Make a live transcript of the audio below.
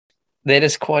That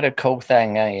is quite a cool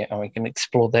thing, eh? And we can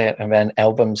explore that around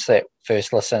albums that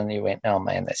first listen and you went, oh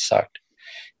man, that sucked.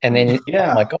 And then,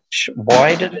 oh my gosh,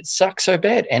 why did it suck so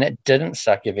bad? And it didn't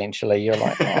suck eventually. You're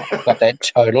like, oh, I got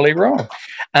that totally wrong.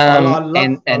 I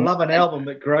love an album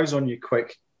that grows on you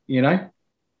quick, you know?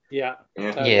 Yeah.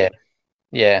 Totally.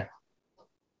 Yeah.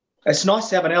 It's nice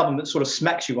to have an album that sort of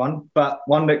smacks you but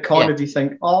one that kind of you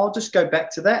think, oh, I'll just go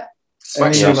back to that.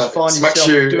 Smacks you in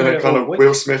a kind of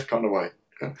Will Smith kind of way.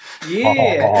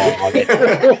 Yeah.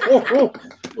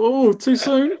 Oh, too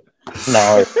soon?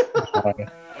 No.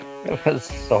 It was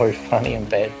so funny and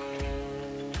bad.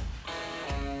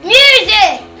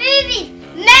 Music, movies,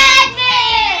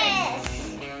 madness!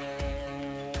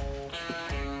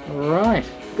 All right.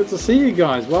 Good to see you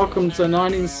guys. Welcome to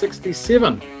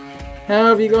 1967. How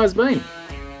have you guys been?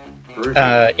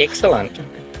 Excellent.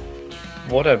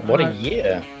 What a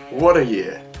year. What a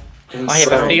year. Insane. I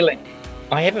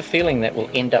have a feeling that we'll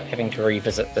end up having to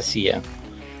revisit this year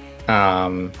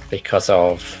because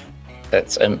of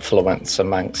its influence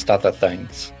amongst other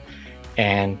things,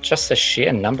 and just the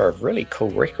sheer number of really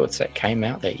cool records that came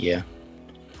out that year.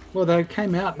 Well, they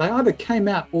either came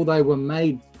out or they were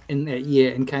made in that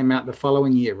year and came out the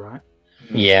following year, right?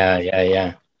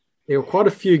 Yeah. There were quite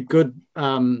a few good,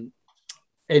 and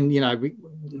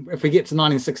if we get to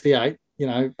 1968,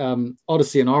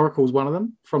 Odyssey and Oracle is one of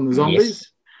them from the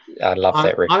Zombies. Yes. I love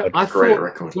that record. I Great thought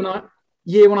record.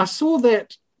 when I saw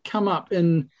that come up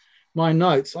in my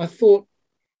notes, I thought,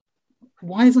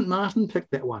 why hasn't Martin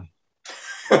picked that one?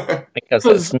 Because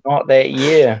it's not that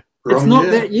year. It's not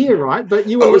that year, right?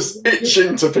 But I was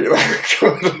itching to pick that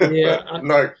record. Yeah.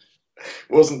 No,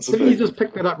 wasn't to Didn't you just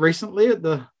pick that up recently at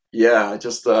the... Yeah, I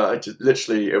just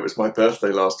literally, it was my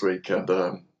birthday last week, and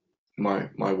my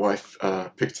wife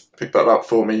picked that up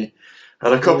for me,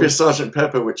 and a copy of Sergeant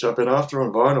Pepper, which I've been after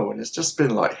on vinyl, and it's just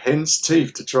been like hen's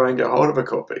teeth to try and get hold of a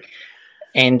copy.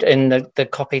 And in the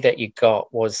copy that you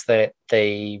got, was that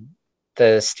the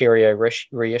stereo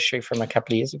reissue from a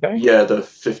couple of years ago? Yeah, the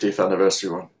 50th anniversary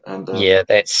one. And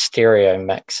that stereo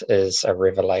mix is a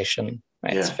revelation.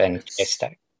 It's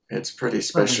fantastic. It's pretty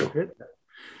special.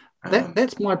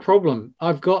 That's my problem.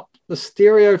 I've got the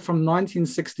stereo from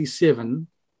 1967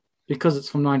 because it's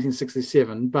from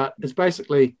 1967, but it's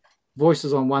basically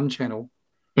voices on one channel,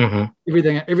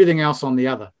 everything else on the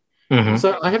other. Mm-hmm.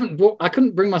 So I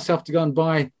couldn't bring myself to go and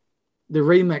buy the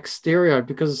remix stereo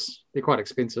because they're quite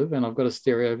expensive, and I've got a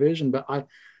stereo version. But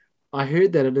I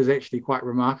heard that it is actually quite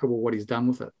remarkable what he's done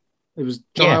with it. It was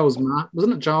Giles,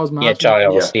 wasn't it Giles Martin? Yeah,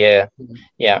 Giles. Yeah.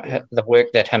 The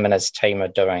work that him and his team are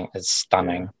doing is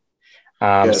stunning.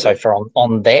 So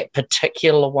on that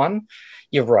particular one,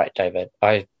 you're right, David.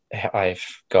 I've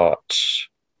got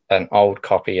an old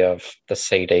copy of the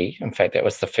CD. In fact, that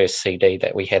was the first CD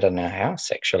that we had in our house,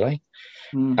 actually.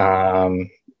 And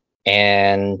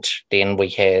then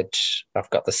I've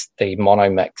got the mono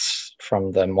mix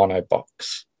from the mono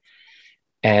box.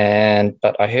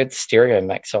 But I heard the stereo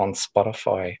mix on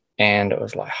Spotify, and it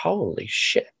was like, holy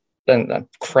shit. And I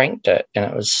cranked it, and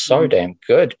it was so damn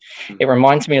good. It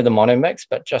reminds me of the mono mix,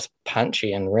 but just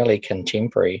punchy and really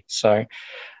contemporary. So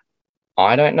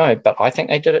I don't know, but I think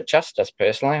they did it justice,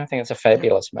 personally. I think it's a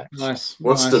fabulous mix. Nice.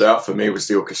 What stood out for me was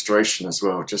the orchestration as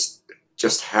well, just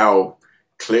how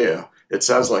clear. It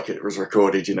sounds like it was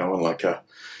recorded, on like a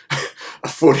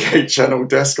 48-channel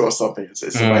desk or something.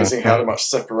 It's amazing how much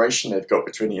separation they've got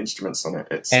between the instruments on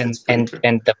it.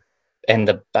 And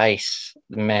the bass,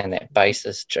 man, that bass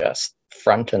is just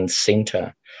front and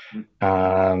center.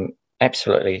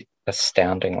 Absolutely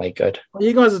astoundingly good. Well,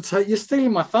 you guys you're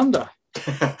stealing my thunder.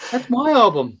 That's my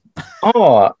album.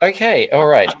 Oh, okay, all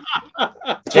right.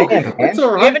 It's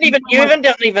all right. You haven't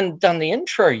even done the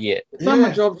intro yet. Done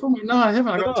my job for me. No, I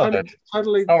haven't. I got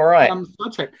totally all right.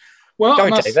 sidetracked. Well,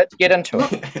 go, David. Get into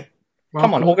it.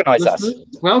 Come on, organise us.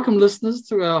 Welcome, listeners,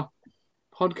 to our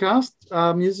podcast,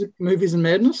 Music, Movies, and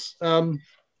Madness.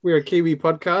 We're a Kiwi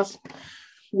podcast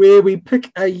where we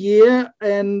pick a year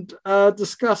and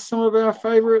discuss some of our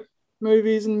favourite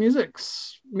movies and music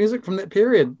from that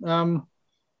period.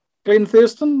 Glenn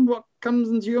Thurston, what comes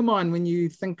into your mind when you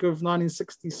think of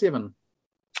 1967?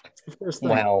 What's the first thing?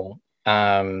 Well,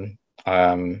 Piper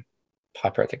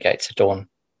at the Gates of Dawn.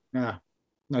 Yeah,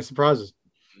 no surprises.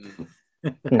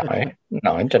 No, I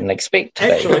didn't expect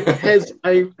to. Actually,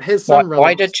 has some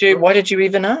relevance. Why did you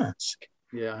even ask?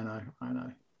 Yeah, I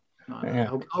know.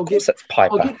 Yeah, I'll get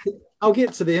Piper. I'll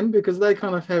get to them because they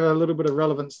kind of have a little bit of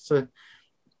relevance to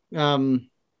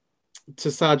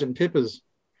Sergeant Pepper's,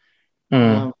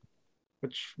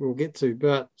 which we'll get to.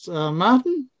 But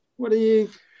Martin, what are you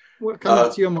What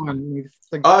comes to your mind when you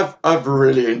think? I've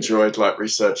really enjoyed like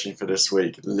researching for this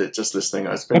week, just listening.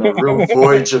 It's been a real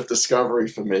voyage of discovery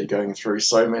for me, going through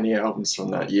so many albums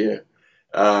from that year.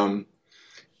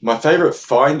 My favourite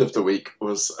find of the week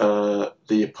was the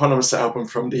eponymous album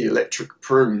from the Electric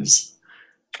Prunes.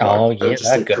 Oh, yeah,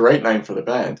 Just a good. great name for the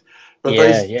band. But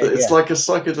it's like a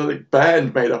psychedelic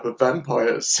band made up of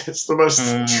vampires. It's the most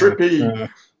trippy,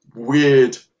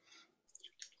 weird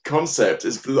concept.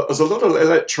 There's a lot of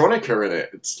electronica in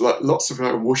it. It's like lots of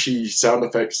whooshy sound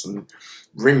effects and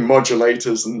ring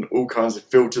modulators and all kinds of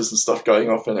filters and stuff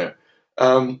going off in it.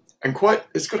 And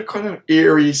it's got a kind of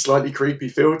eerie, slightly creepy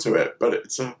feel to it. But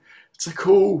it's a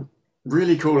cool,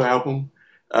 really cool album.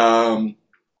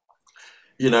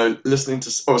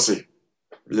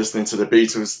 Listening to the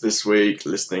Beatles this week,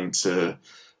 listening to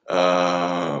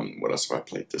what else have I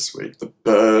played this week? The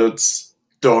Byrds,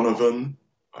 Donovan.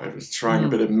 I was trying a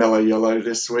bit of Mellow Yellow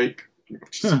this week,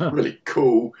 which is a really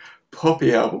cool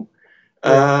poppy album.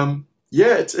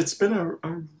 It's been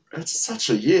it's such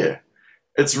a year.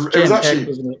 It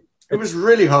was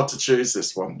really hard to choose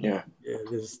this one. Yeah.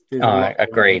 There's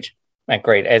agreed.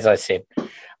 As I said,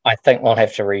 I think we'll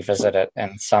have to revisit it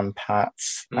in some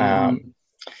parts. And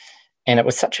it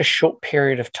was such a short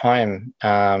period of time,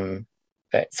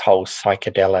 that whole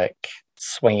psychedelic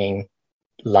swinging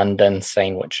London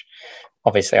scene, which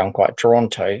obviously I'm quite drawn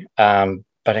to,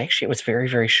 but actually it was very,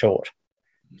 very short.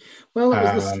 Well,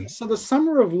 it was the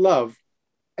Summer of Love,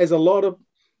 as a lot of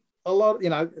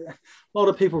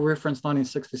people reference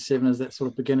 1967 as that sort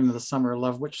of beginning of the Summer of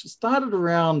Love, which started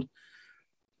around,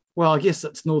 well, I guess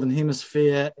it's Northern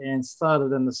Hemisphere and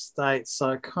started in the States,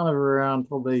 so kind of around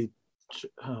probably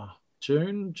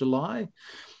June, July.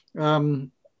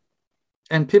 And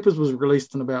Peppers was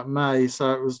released in about May,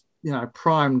 so it was,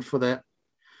 primed for that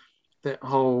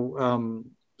whole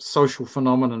social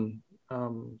phenomenon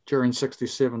during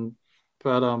 67.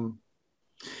 But,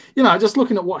 just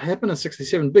looking at what happened in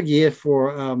 67, big year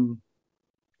for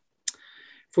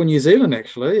New Zealand,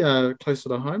 actually, closer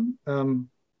to home.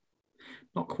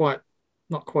 Not quite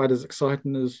as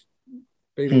exciting as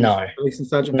Beatles releasing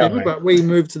Sgt. Pepper, but we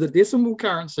moved to the decimal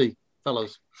currency,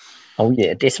 fellas. Oh,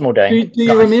 yeah, decimal day. Do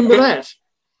you remember that?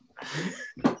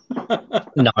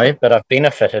 No, but I've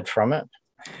benefited from it.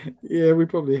 Yeah, we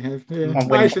probably have. Yeah.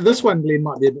 Actually, this one, Glenn,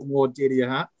 might be a bit more dear to your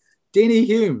heart. Denny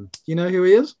Hume. Do you know who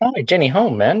he is? Oh, Denny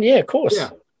Hume, man. Yeah, of course.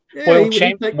 Yeah. World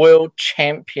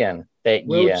champion that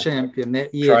year. World champion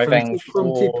that year. Driving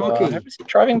from Te Puke. Who was he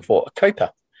driving for?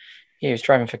 Cooper. Yeah, he was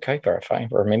driving for Cooper, if I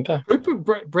remember. Cooper,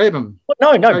 Brabham.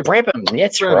 No, Brabham.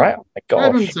 That's Brabham. Right. Oh, my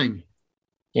gosh. Brabham team.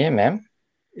 Yeah, man.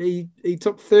 He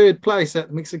took third place at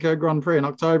the Mexico Grand Prix in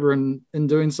October, and in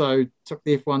doing so, took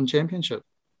the F1 championship.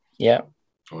 Yeah.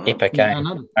 Wow. Epic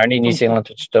game. Only New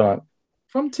Zealanders do it.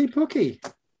 From Te Puke.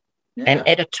 Yeah. And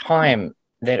at a time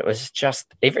that it was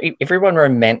just everyone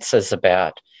romances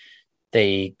about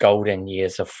the golden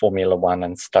years of Formula One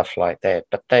and stuff like that,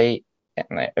 but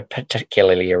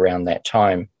particularly around that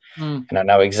time, and I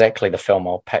know exactly the film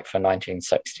I'll pick for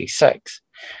 1966,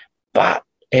 but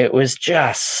it was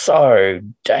just so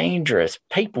dangerous.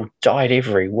 People died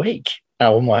every week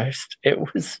almost.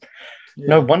 It was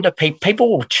no wonder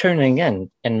people were tuning in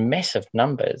massive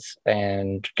numbers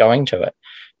and going to it,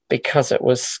 because it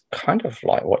was kind of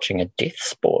like watching a death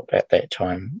sport at that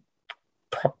time,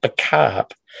 proper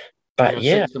carp. But I've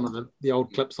seen some of the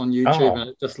old clips on YouTube, and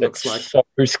it just looks like so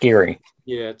scary.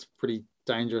 Yeah, it's pretty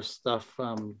dangerous stuff.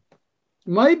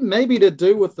 Maybe to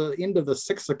do with the end of the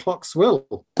 6 o'clock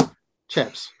swill,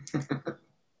 chaps.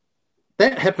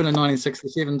 That happened in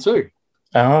 1967 too.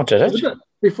 Oh, did it? A bit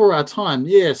before our time,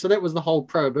 yeah. So that was the whole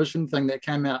prohibition thing that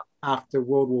came out after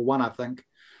World War One, I think.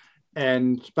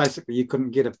 And basically, you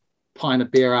couldn't get a pint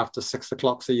of beer after 6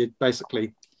 o'clock. So you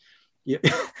basically, you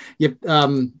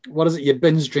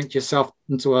binge drink yourself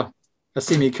into a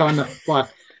semi-coma by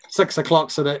 6 o'clock,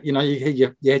 so that you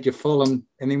had your full and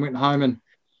then went home and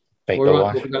beat the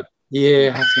wife. I was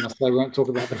going to say we won't talk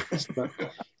about the rest,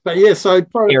 but yeah. So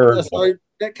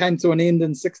that came to an end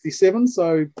in 67.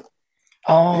 So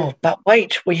but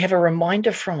wait, we have a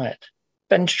reminder from it.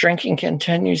 Binge drinking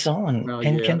continues on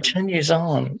continues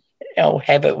on. Our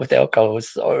habit with alcohol is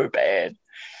so bad.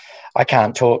 I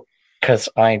can't talk because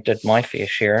I did my fair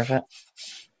share of it.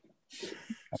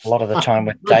 A lot of the time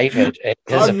with David.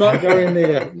 I'm not going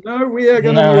there. No, we are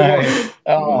going to move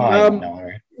on. I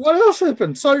know. What else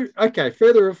happened? So, okay,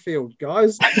 further afield,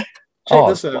 guys. Check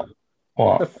this out.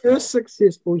 What? The first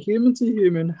successful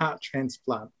human-to-human heart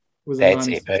transplant was in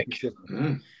 1967.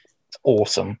 Epic. It's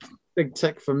awesome. Big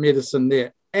tick for medicine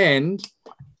there. And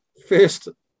first,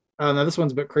 this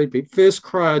one's a bit creepy. First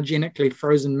cryogenically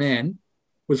frozen man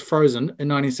was frozen in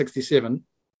 1967,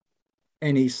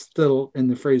 and he's still in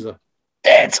the freezer.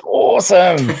 That's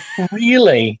awesome.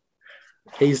 Really?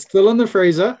 He's still in the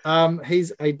freezer.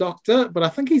 He's a doctor, but I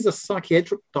think he's a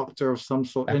psychiatric doctor of some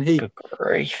sort. And he, Good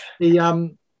grief. he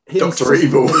Dr.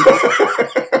 Evil.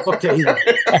 Dr. Evil.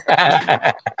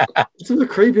 It's a bit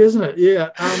creepy, isn't it? Yeah.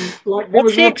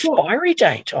 What's the expiry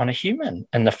date on a human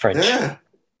in the fridge? Yeah.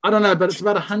 I don't know, but it's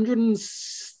about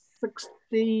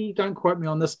 160. Don't quote me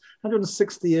on this.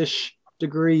 160-ish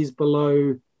degrees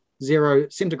below 0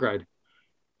 centigrade.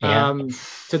 Yeah.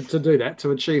 To do that,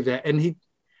 to achieve that, and he.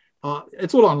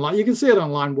 It's all online. You can see it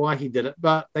online why he did it,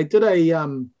 but they did a.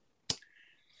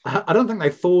 I don't think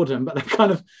they thawed him, but they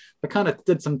kind of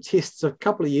did some tests a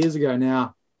couple of years ago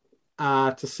now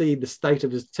to see the state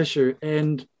of his tissue,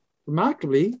 and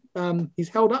remarkably, he's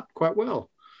held up quite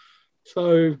well.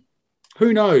 So,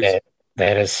 who knows?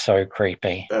 That is so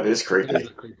creepy. That is creepy.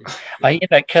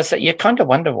 Because you kind of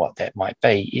wonder what that might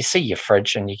be. You see your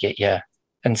fridge and you get your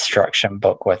instruction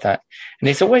book with it, and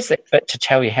there's always that bit to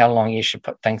tell you how long you should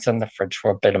put things in the fridge for.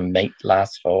 A bit of meat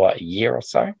lasts for a year or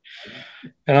so,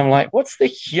 and I'm like, what's the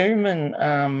human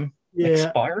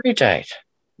expiry date?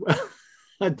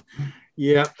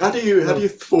 Yeah. How do you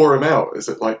thaw him out? Is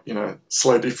it like,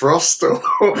 slow defrost, or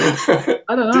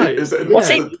I don't know.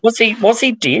 Was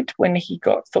he dead when he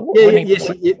got thawed? No,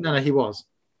 he was.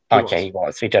 He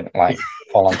was. He didn't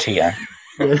volunteer.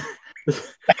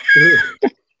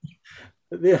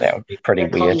 Yeah. That would be pretty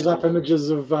weird. Comes up images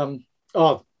of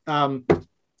Han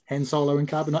Solo and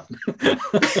Carbonite.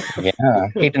 Yeah,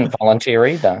 he didn't volunteer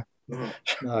either.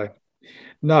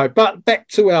 No. But back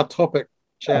to our topic,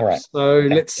 chaps. Right. So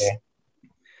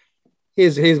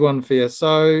here's one for you.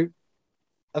 So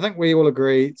I think we all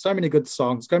agree. So many good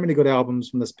songs, so many good albums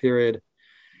from this period.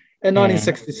 In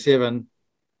 1967,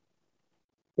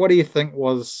 what do you think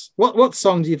was what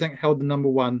song do you think held the number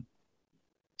one?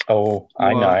 Oh,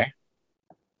 I know.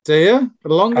 Do you?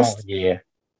 The longest? Oh, yeah.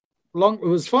 It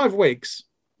was 5 weeks.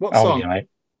 What song? Yeah,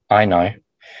 I know.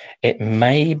 It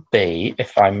may be,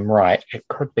 if I'm right, it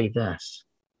could be this.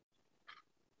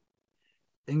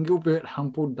 Engelbert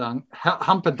Humperdinck.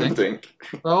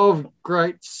 Oh,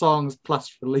 great songs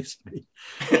plus Release Me.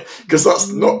 Because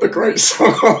that's not the great song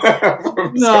on the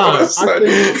album. No, I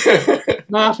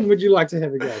think, Martin, would you like to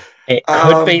have a go? It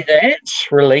could be that.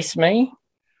 Release Me.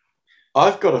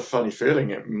 I've got a funny feeling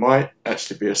it might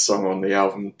actually be a song on the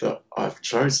album that I've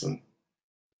chosen,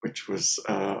 which was,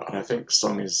 and I think the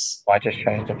song is Whiter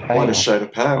Shade of Pale. Whiter Shade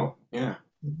of Pale, yeah.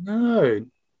 No,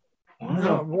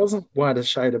 it wasn't Whiter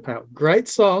Shade of Pale. Great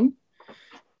song.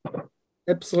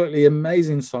 Absolutely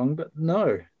amazing song, but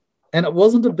no. And it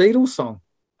wasn't a Beatles song.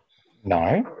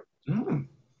 No.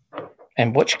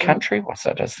 And which country was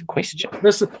it, is the question?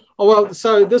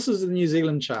 So this is the New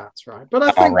Zealand charts, right? But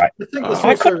I think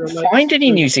I couldn't find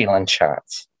any New Zealand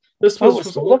charts. This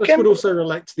would also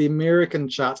relate to the American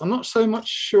charts. I'm not so much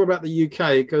sure about the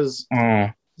UK because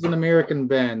it's an American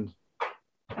band.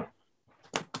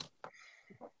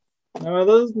 No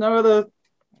others? No other?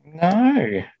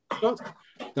 No.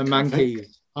 The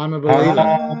Monkees. I'm a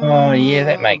Believer. Oh, yeah,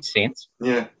 that makes sense.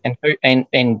 Yeah.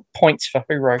 And points for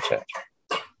who wrote it?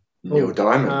 Neil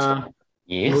Diamond.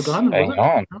 Yes. Neil Diamond, hang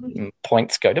on.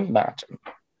 Points go to Martin.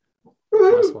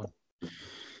 Nice one.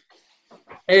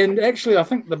 And actually, I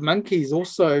think the Monkees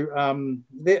also,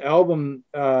 their album,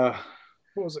 what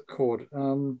was it called?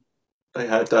 They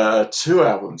had 2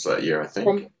 albums that year, I think.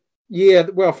 From where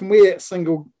that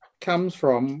single comes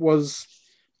from was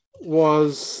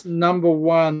number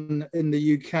 1 in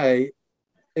the UK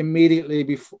immediately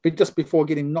before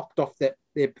getting knocked off their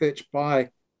perch by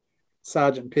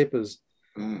Sgt. Pepper's.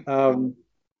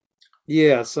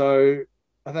 So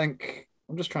I think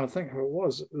I'm just trying to think who it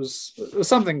was. It was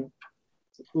something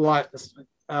like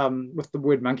with the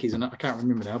word monkeys in it. I can't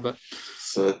remember now, but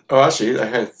actually they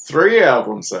had 3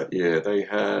 albums that year. They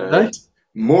had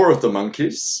More of the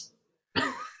Monkeys,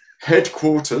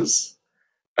 Headquarters,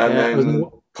 and then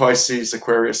Pisces,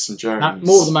 Aquarius, and Jones.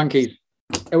 More of the Monkeys.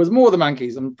 It was More of the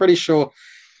Monkeys. I'm pretty sure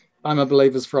I'm a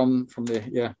Believer's from there.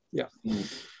 Yeah.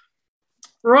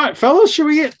 Right, fellas, should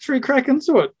we crack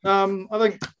into it? I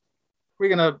think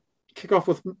we're going to kick off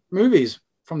with movies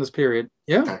from this period.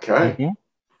 Yeah? Okay. Mm-hmm.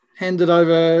 Hand it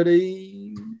over to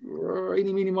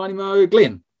Eeny, Meeny, Miny, Mo,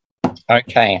 Glenn.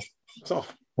 Okay. It's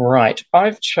off. Right.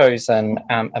 I've chosen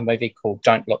a movie called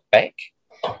Don't Look Back,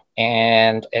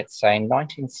 and it's a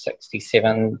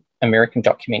 1967 American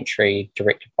documentary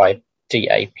directed by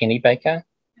D.A. Pennebaker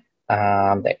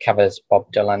that covers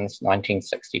Bob Dylan's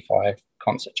 1965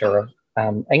 concert tour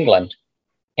of England.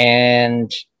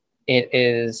 And it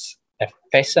is a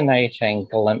fascinating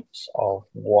glimpse of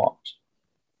what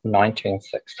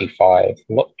 1965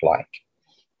 looked like,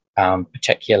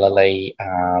 particularly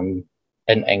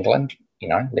in England. You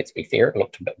know, let's be fair, it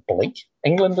looked a bit bleak.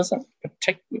 England isn't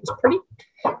particularly, it was pretty,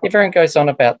 everyone goes on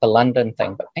about the London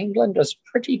thing, but England was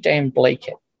pretty damn bleak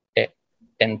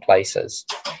in places.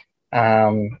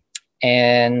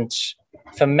 And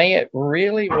for me, it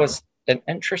really was an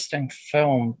interesting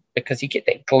film because you get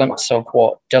that glimpse of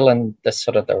what Dylan, the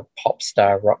sort of the pop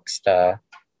star, rock star,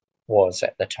 was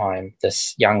at the time.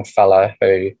 This young fella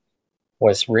who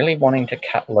was really wanting to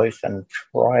cut loose and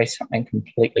try something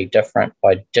completely different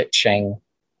by ditching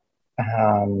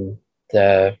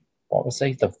the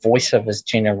voice of his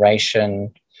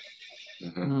generation,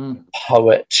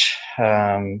 poet,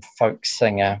 folk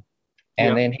singer,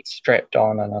 and then he strapped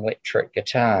on an electric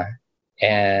guitar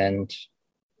and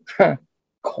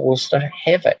caused a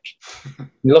havoc.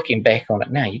 Looking back on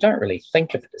it now, you don't really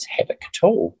think of it as havoc at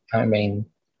all. I mean,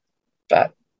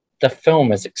 but the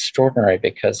film is extraordinary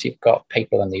because you've got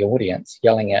people in the audience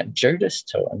yelling out Judas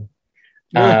to him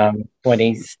when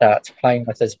he starts playing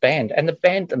with his band. And the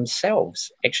band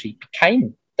themselves actually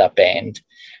became the band.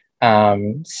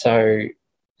 So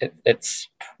it's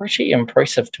pretty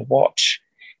impressive to watch.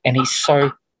 And he's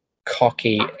so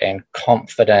cocky and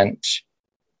confident.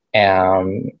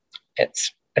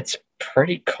 It's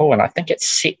pretty cool. And I think it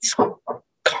sets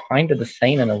kind of the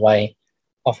scene in a way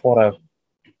of what a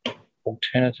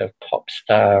alternative pop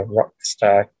star, rock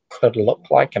star could look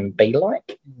like and be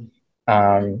like.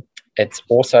 It's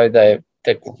also the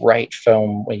great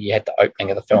film where you had the opening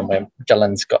of the film where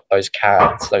Dylan's got those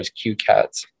cards, those cue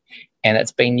cards, and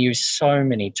it's been used so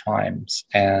many times,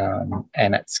 and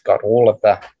it's got all of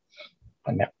the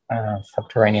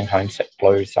Subterranean Homesick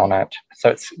Blues on it.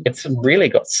 So it's really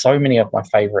got so many of my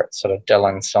favorite sort of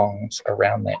Dylan songs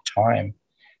around that time.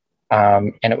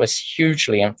 And it was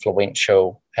hugely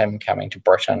influential, him coming to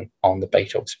Britain on the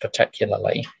Beatles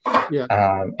particularly,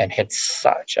 and had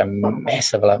such a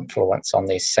massive influence on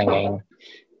their singing.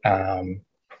 And,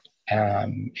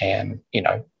 you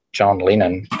know, John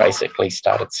Lennon basically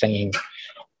started singing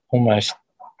almost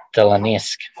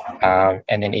Dylan-esque,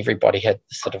 and then everybody had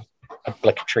this sort of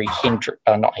obligatory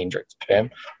not Hendrix perm,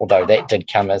 although that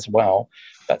did come as well,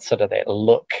 but sort of that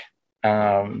look,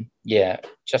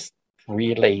 just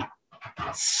really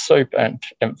super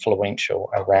influential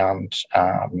around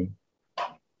on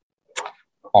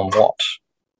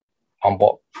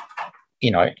what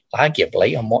you know,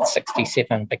 arguably on what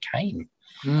 67 became.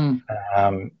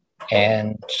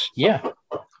 And yeah,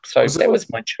 so that was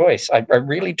my choice. I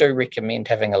really do recommend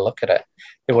having a look at it.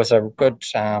 There was a good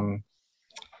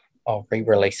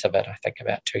re-release of it, I think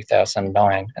about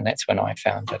 2009, and that's when I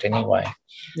found it anyway.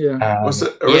 Was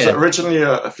it originally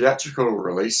a theatrical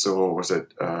release, or was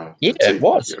it it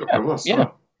was. It was.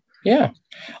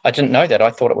 I didn't know that.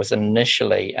 I thought it was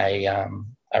initially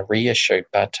a reissue,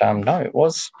 but no, it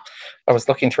was. I was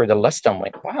looking through the list and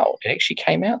went, wow, it actually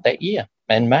came out that year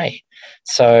in May.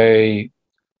 So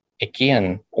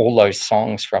again, all those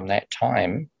songs from that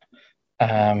time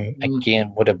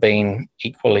again would have been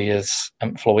equally as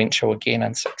influential again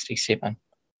in 67.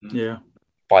 Yeah.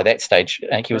 By that stage,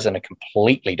 I think he was in a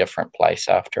completely different place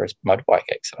after his motorbike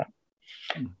accident.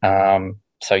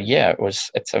 So yeah,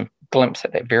 it's a glimpse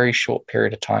at that very short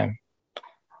period of time.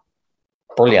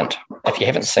 Brilliant. If you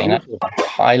haven't seen it,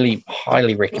 highly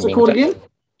recommend it. What's it called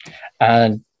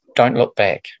again? Don't Look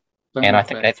Back. I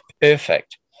think that's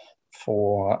perfect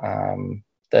for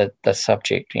the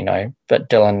subject, you know, but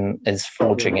Dylan is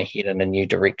forging ahead in a new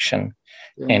direction,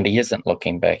 and he isn't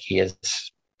looking back. He is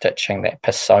ditching that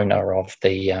persona of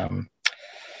the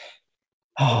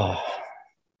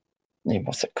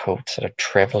what's it called, sort of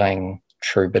traveling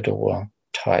troubadour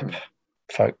type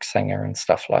folk singer and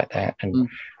stuff like that, and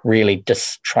really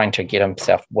just trying to get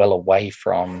himself well away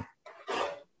from,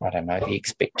 I don't know, the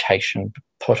expectation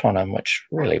put on him, which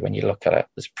really, when you look at it,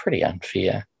 is pretty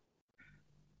unfair.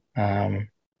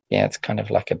 It's kind of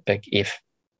like a big F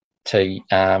to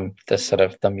the sort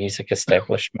of the music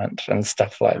establishment and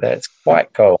stuff like that. It's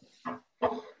quite cool.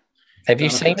 Have you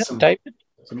seen it, David?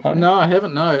 No, I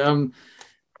haven't. No.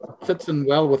 Fits in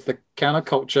well with the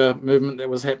counterculture movement that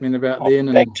was happening about then.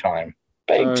 And big time.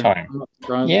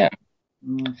 Yeah.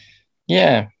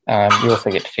 You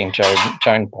also get to see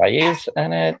Joan Baez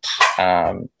in it.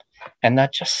 And they're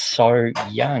just so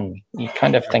young. You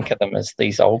kind of think of them as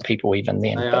these old people even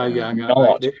then. They but are young.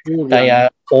 Not. They are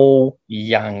all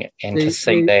young. And to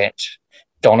see that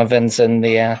Donovan's in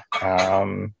there.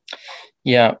 I'd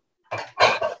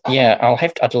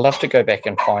love to go back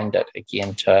and find it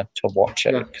again to watch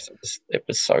it because it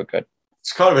was so good.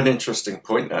 It's kind of an interesting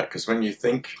point, that, because when you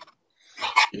think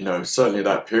certainly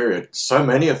that period, so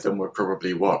many of them were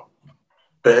probably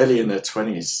barely in their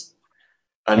 20s,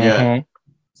 and yet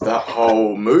that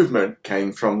whole movement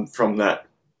came from that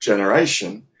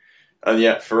generation. And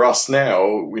yet for us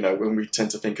now, when we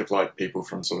tend to think of like people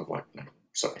from sort of like,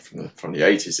 certainly from the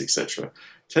 80s, etc.,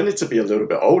 tended to be a little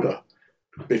bit older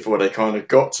before they kind of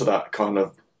got to that kind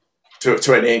of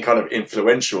to any kind of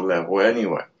influential level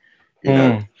anyway.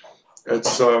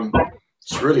 It's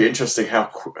really interesting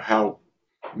how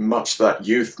much that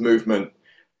youth movement,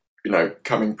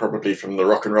 coming probably from the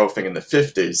rock and roll thing in the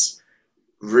 50s,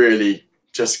 really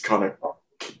just kind of,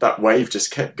 that wave just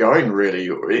kept going really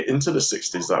into the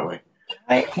 60s that way.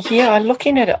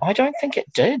 Looking at it, I don't think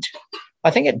it did.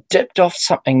 I think it dipped off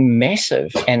something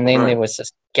massive, and then there was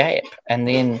this gap, and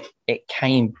then it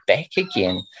came back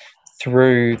again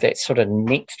through that sort of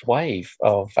next wave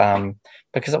of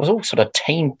because it was all sort of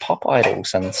teen pop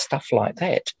idols and stuff like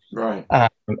that, right?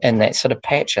 And that sort of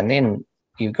patch, and then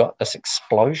you got this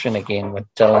explosion again with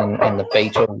Dylan and the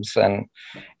Beatles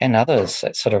and others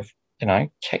that sort of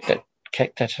kicked it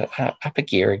up a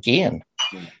gear again.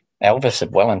 Elvis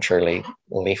had well and truly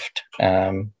left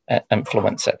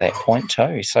influence at that point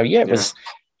too. So it was.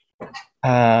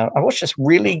 I watched this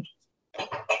really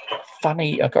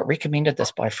funny. I got recommended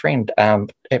this by a friend.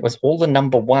 It was all the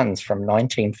number ones from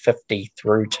 1950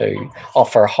 through to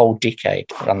for a whole decade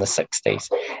from the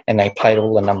 60s, and they played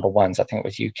all the number ones. I think it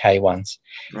was UK ones,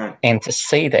 right. And to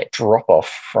see that drop off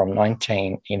from around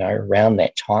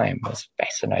that time was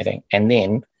fascinating, and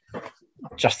then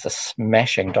just the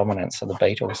smashing dominance of the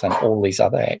Beatles and all these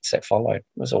other acts that followed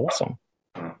was awesome.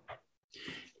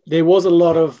 There was a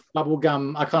lot of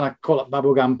bubblegum, I kind of call it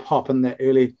bubblegum pop in that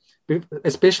early,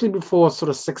 especially before sort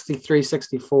of 63,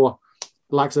 64,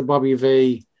 likes of Bobby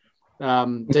V,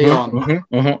 Dion.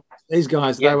 These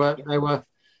guys, they were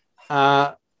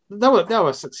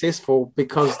successful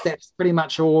because that's pretty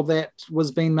much all that was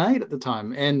being made at the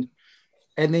time. And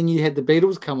then you had the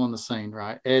Beatles come on the scene,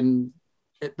 right? And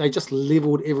they just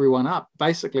leveled everyone up.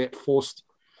 Basically, it forced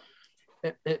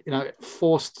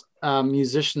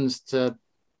musicians to.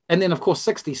 And then, of course,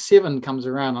 67 comes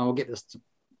around, and I'll get this.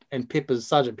 And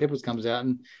Sgt. Pepper's comes out,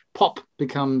 and pop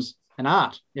becomes an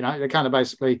art. They kind of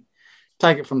basically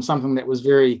take it from something that was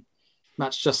very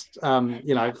much just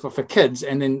for kids,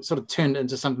 and then sort of turned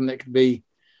into something that could be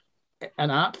an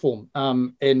art form.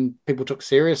 And people took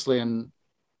seriously and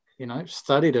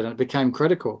studied it, and it became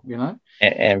critical,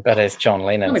 But as John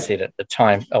Lennon said at the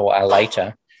time, or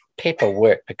later, Pepper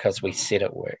worked because we said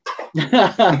it worked.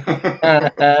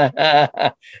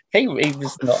 He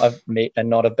was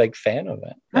not a big fan of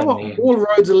it. All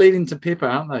roads are leading to Pepper,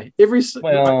 aren't they? Yes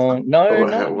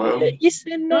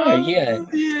and no.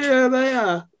 Yeah, they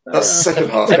are. That's second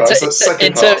half, guys. That's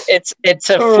second half. It's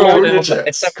a flawed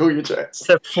album. Cool your jets. It's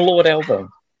a flawed album.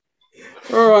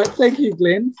 All right, thank you,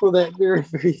 Glenn, for that very,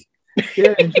 very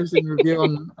interesting review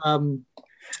on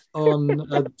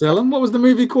Dylan. What was the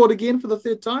movie called again for the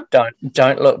third time?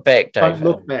 Don't look back, Dave. Don't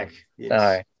look back.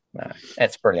 Yes. No,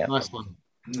 that's brilliant. Nice one.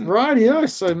 Rightio.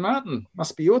 So Martin,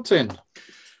 must be your turn.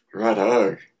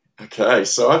 Righto. Okay,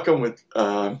 so I've gone with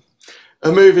a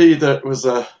movie that was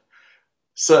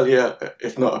certainly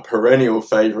if not a perennial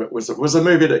favourite, was a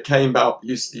movie that came out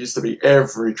used to be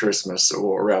every Christmas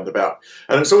or around about,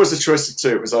 and it's always a choice of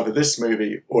two. It was either this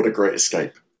movie or The Great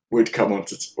Escape would come on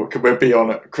would be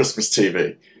on Christmas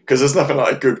TV, because there's nothing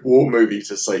like a good war movie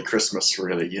to say Christmas,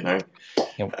 really.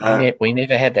 We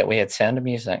never had that. We had Sound of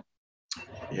Music.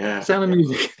 Yeah, Sound of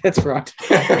Music. That's right.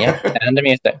 Sound of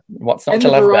Music. What's not and to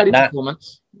love about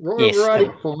performance? Variety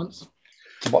performance.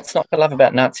 What's not to love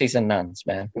about Nazis and nuns,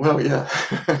 man? Well, yeah.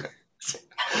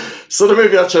 So the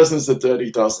movie I've chosen is The Dirty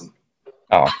Dozen.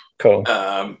 Oh, cool.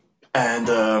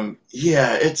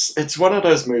 It's one of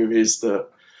those movies that,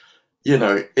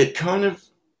 it kind of,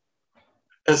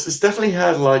 it's definitely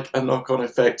had like a knock-on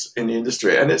effect in the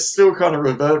industry, and it's still kind of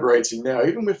reverberating now,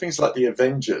 even with things like The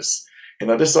Avengers.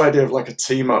 This idea of like a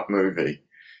team-up movie,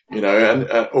 and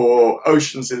or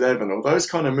Ocean's 11, or those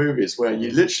kind of movies where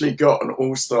you literally got an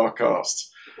all-star cast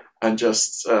and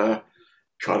just kind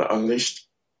of unleashed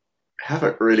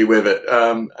havoc really with it.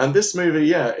 And this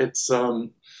movie, it's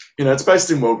it's based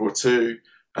in World War II.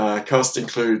 Cast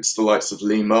includes the likes of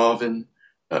Lee Marvin,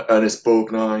 Ernest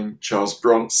Borgnine, Charles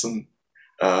Bronson,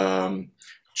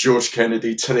 George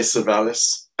Kennedy, Telly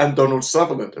Savalas, and Donald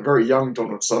Sutherland, a very young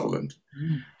Donald Sutherland.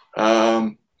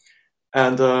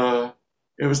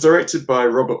 It was directed by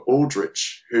Robert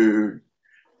Aldrich, who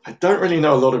I don't really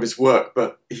know a lot of his work,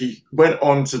 but he went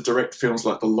on to direct films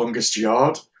like The Longest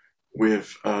Yard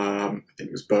with, I think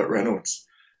it was Burt Reynolds,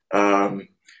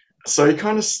 so he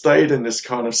kind of stayed in this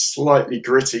kind of slightly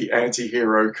gritty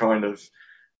anti-hero kind of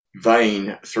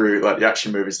vein through like the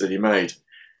action movies that he made.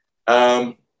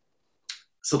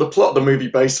 So the plot of the movie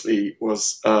basically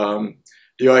was, the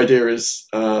idea is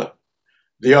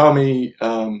the army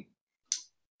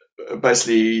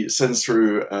basically sends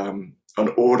through an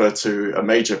order to a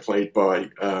major played by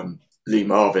Lee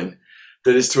Marvin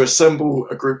that is to assemble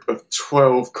a group of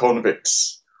 12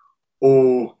 convicts,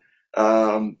 all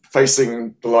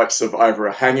facing the likes of either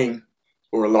a hanging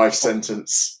or a life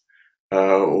sentence,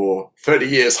 or 30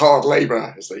 years hard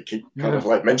labor, as they keep kind of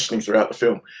like mentioning throughout the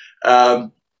film.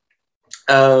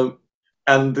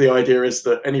 And the idea is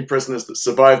that any prisoners that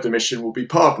survive the mission will be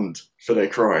pardoned for their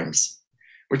crimes,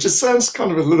 which just sounds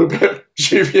kind of a little bit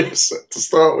dubious to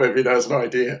start with, as an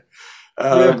idea.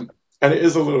 And it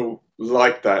is a little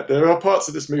like that. There are parts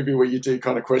of this movie where you do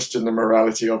kind of question the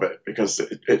morality of it because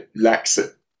it lacks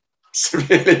it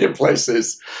severely in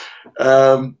places.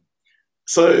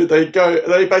 So they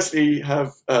basically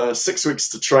have 6 weeks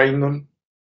to train them.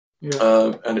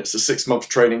 And it's a 6-month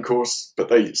training course, but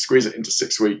they squeeze it into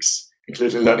 6 weeks,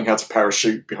 including learning how to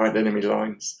parachute behind enemy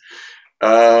lines.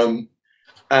 The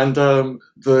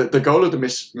goal of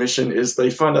the mission is they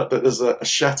find out that there's a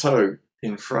chateau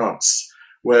in France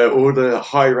where all the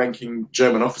high-ranking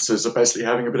German officers are basically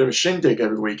having a bit of a shindig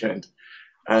every weekend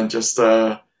and just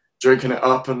drinking it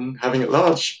up and having it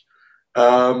large.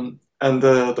 And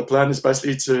the plan is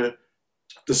basically to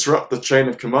disrupt the chain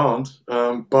of command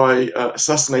by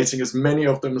assassinating as many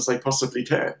of them as they possibly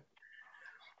can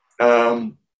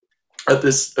at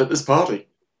this party.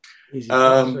 It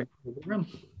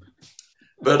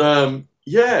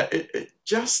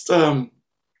just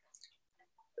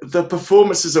the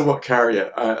performances are what carry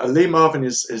it. Lee Marvin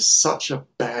is such a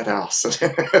badass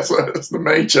as the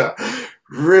major.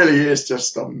 Really is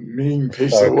just a mean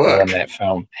piece of work. Cool in that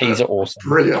film. He's awesome.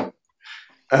 Brilliant.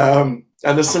 And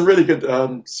there's some really good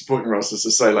supporting roles, as I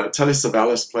say, like Telly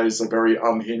Savalas plays a very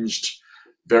unhinged,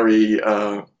 very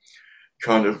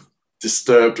kind of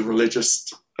disturbed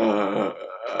religious, I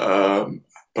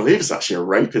believe it's actually a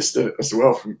rapist as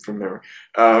well from memory.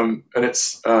 And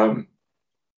it's,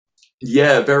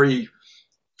 very,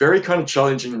 very kind of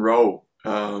challenging role.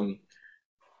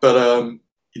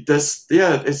 It's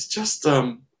just,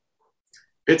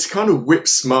 it's kind of whip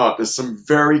smart. There's some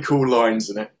very cool lines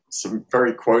in it. Some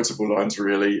very quotable lines,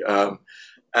 really,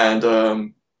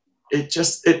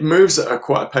 it moves at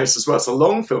quite a pace as well. It's a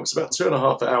long film; it's about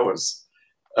 2.5 hours,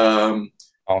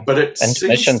 but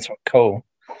intermissions were cool.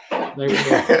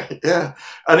 Yeah,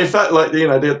 and in fact, like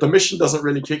the mission doesn't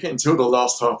really kick in until the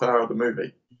last half hour of the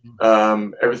movie.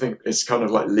 Everything is kind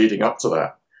of like leading up to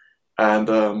that, and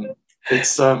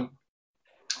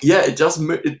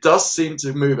it does seem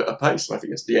to move at a pace. And I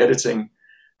think it's the editing.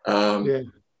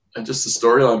 And just the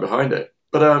storyline behind it.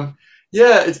 But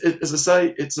as I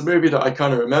say, it's a movie that I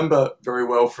kind of remember very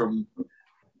well from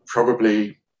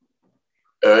probably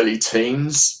early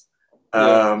teens.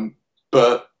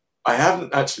 But I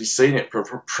haven't actually seen it for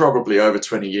probably over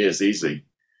 20 years easy.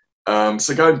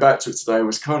 So going back to it today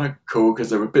was kind of cool because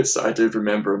there were bits that I did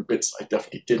remember and bits I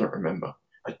definitely didn't remember.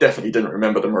 I definitely didn't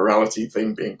remember the morality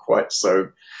thing being quite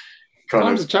so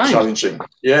kind of challenging.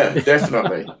 Yeah,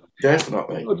 definitely.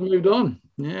 Definitely. I've moved on.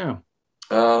 Yeah.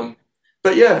 I'd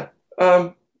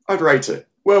rate it.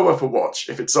 Well worth a watch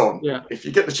if it's on. Yeah. If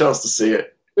you get the chance to see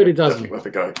it, really does. Definitely worth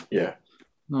a go. Yeah.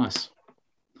 Nice.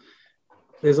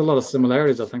 There's a lot of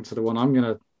similarities, I think, to the one I'm going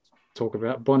to talk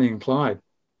about, Bonnie and Clyde.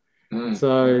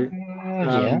 So,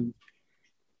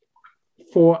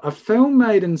 for a film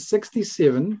made in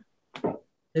 '67,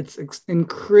 it's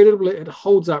incredibly. It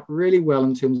holds up really well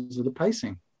in terms of the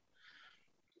pacing.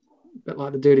 A bit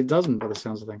like The Dirty Dozen, by the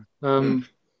sounds of things. And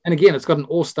again, it's got an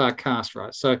all-star cast,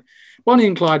 right? So, Bonnie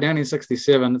and Clyde,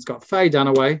 1967. It's got Faye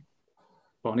Dunaway,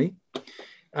 Bonnie.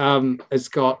 It's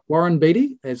got Warren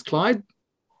Beatty as Clyde.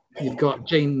 You've got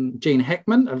Gene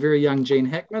Hackman, a very young Gene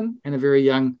Hackman, and a very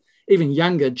young, even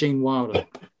younger Gene Wilder.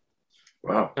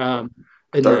 Wow. Don't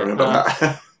remember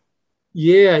that.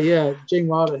 Yeah, Gene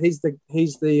Wilder. He's the.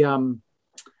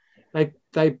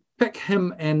 They pick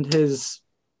him and his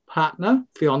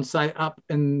fiance up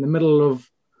in the middle of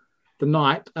the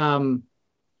night, and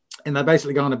they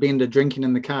basically go on a bender, drinking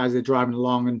in the car as they're driving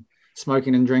along and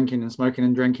smoking and drinking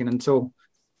until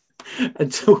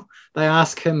they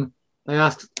ask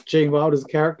Gene Wilder's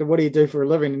character, "What do you do for a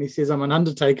living?" And he says, "I'm an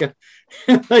undertaker."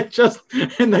 And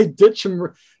they ditch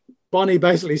him. Bonnie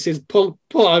basically says, "Pull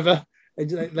over."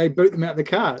 They boot them out of the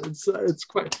car. It's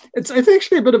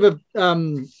actually a bit of a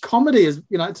comedy,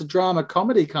 it's a drama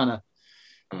comedy kind of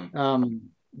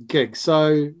gig.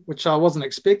 So, which I wasn't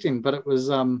expecting, but it was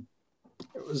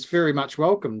was very much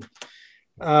welcomed.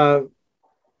 I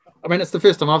mean, it's the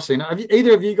first time I've seen it. Have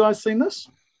either of you guys seen this?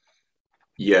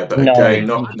 Yeah, but No, again,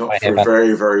 not I for a haven't.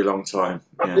 very, very long time.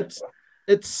 Yeah.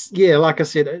 It's like I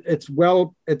said, it's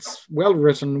well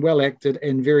written, well acted,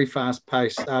 and very fast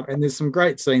paced. And there's some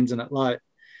great scenes in it. Like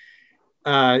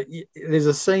there's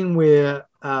a scene where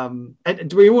and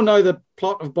do we all know the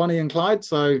plot of Bonnie and Clyde?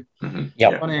 So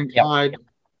Yep. Bonnie and Clyde,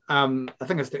 I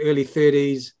think it's the early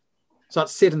 30s. So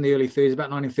it's set in the early 30s,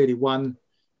 about 1931,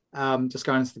 just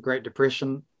going into the Great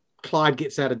Depression. Clyde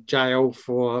gets out of jail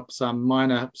for some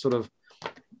minor sort of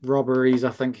robberies.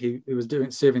 I think he was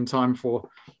serving time for.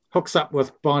 Hooks up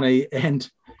with Bonnie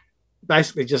and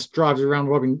basically just drives around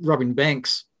robbing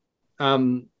banks.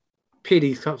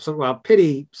 Petty sort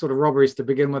of robberies to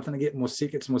begin with, and it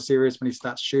gets more serious when he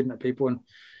starts shooting at people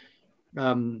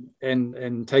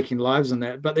and taking lives in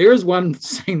that. But there is one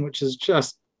scene which is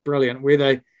just brilliant, where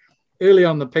they early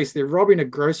on in the piece they're robbing a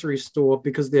grocery store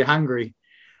because they're hungry,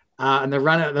 and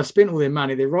they've spent all their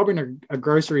money. They're robbing a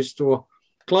grocery store.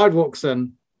 Clyde walks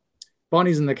in,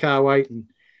 Bonnie's in the car waiting.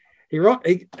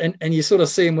 And you sort of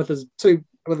see him with his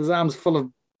arms full of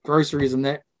groceries and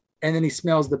that, and then he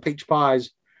smells the peach pies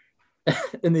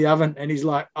in the oven, and he's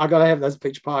like, "I gotta have those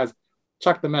peach pies."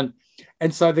 Chuck them in,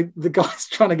 and so the guy's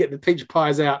trying to get the peach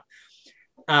pies out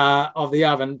of the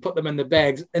oven, put them in the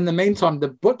bags. In the meantime, the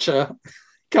butcher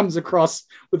comes across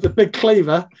with the big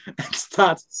cleaver and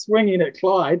starts swinging at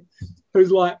Clyde, who's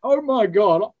like, "Oh my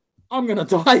god, I'm gonna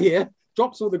die here!"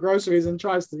 Drops all the groceries and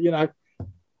tries to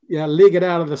leg it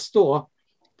out of the store.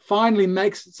 Finally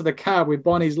makes it to the car where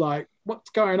Bonnie's like, "What's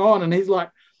going on?" And he's like,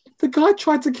 "The guy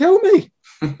tried to kill me.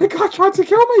 The guy tried to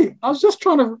kill me. I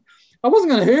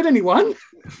wasn't going to hurt anyone."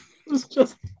 It was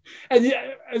just, and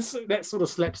it's that sort of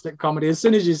slapstick comedy. As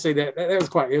soon as you see that was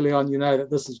quite early on, you know that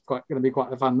this is going to be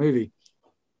quite a fun movie.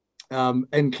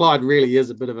 And Clyde really is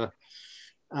a bit of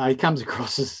he comes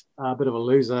across as a bit of a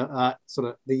loser, sort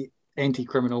of the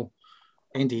anti-criminal,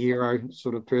 anti-hero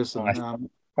sort of person.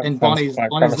 And Bonnie's the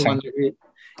one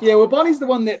Bonnie's the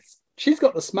one she's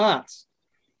got the smarts.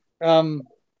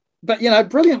 But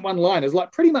brilliant one-liners.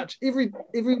 Like pretty much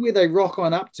everywhere they rock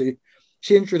on up to,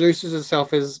 she introduces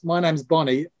herself as, "My name's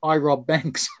Bonnie, I rob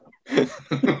banks." It's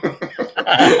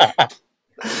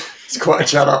quite a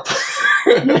chat up.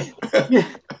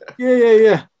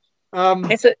 Yeah.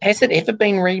 Has it ever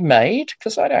been remade?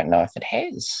 Because I don't know if it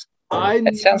has.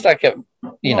 It sounds like it.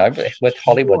 With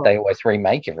Hollywood, they always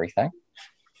remake everything.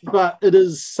 But it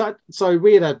is so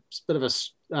we had a bit of a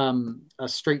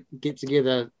street get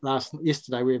together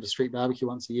yesterday. We have a street barbecue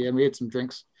once a year, and we had some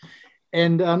drinks.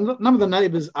 And none of the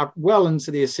neighbours are well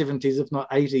into their 70s, if not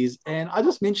 80s. And I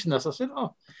just mentioned this. I said,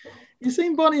 "Oh, you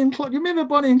seen Bonnie and Clyde? You remember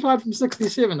Bonnie and Clyde from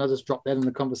 '67?" I just dropped that in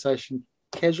the conversation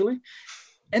casually,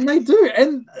 and they do,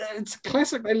 and it's a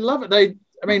classic. They love it. It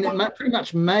pretty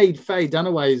much made Faye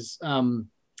Dunaway's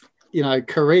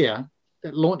career.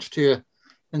 It launched her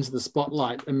into the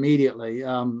spotlight immediately.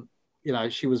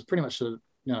 She was pretty much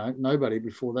nobody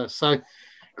before this. So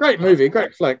great movie,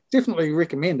 great flick. Definitely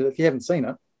recommend it if you haven't seen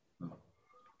it.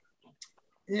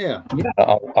 Yeah,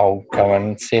 I'll go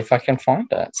and see if I can find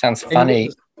it. Sounds funny.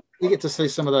 You get to see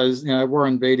some of those,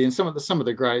 Warren Beatty and some of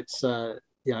the greats,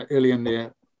 early in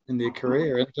their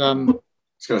career. And I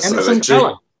was going to say that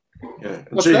Gene,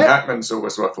 Gene Hackman's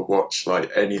always worth a watch. Like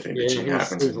anything that Gene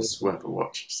Hackman's in is worth a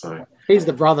watch. So he's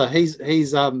the brother. He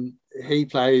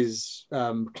plays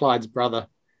Clyde's brother,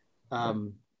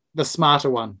 the smarter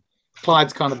one.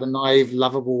 Clyde's kind of the naive,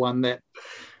 lovable one that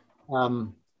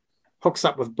hooks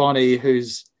up with Bonnie,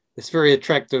 who's this very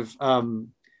attractive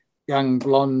young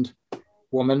blonde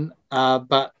woman,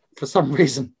 but for some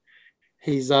reason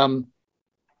he's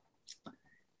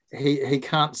he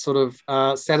can't sort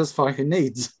of satisfy her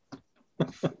needs.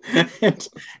 and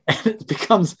it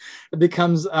becomes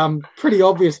pretty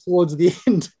obvious towards the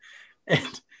end,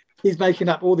 and he's making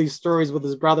up all these stories with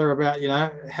his brother about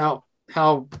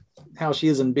how she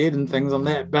is in bed and things on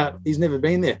that, but he's never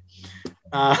been there.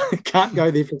 Can't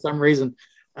go there for some reason,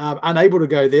 unable to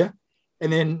go there,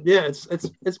 and then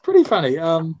it's pretty funny.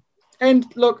 And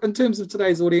look, in terms of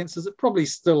today's audiences, it probably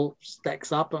still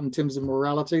stacks up in terms of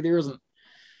morality. There isn't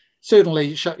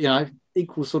certainly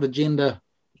equal sort of gender.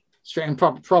 And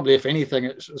probably, if anything,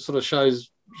 it sort of shows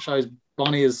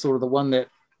Bonnie as sort of the one that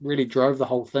really drove the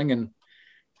whole thing, and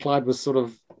Clyde was sort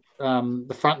of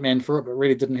the front man for it, but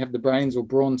really didn't have the brains or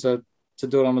brawn to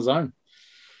do it on his own.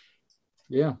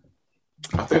 Yeah.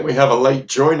 I think we have a late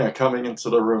joiner coming into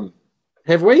the room.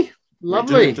 Have we?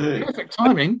 Lovely. We do. Perfect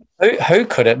timing. Who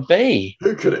could it be?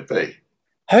 Who could it be?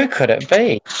 Who could it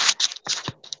be?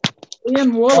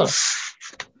 Ian Wallace.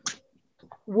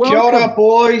 Kia ora,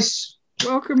 boys.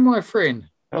 Welcome, my friend.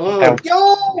 Hello.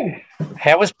 Yo!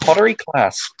 How was pottery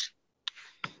class?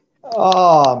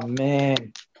 Oh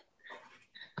man.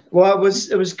 Well,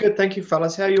 it was good. Thank you,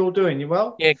 fellas. How you all doing? You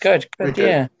well? Yeah, good. We're Good, good.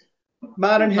 yeah.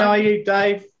 Martin, how are you?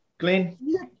 Dave, Glenn?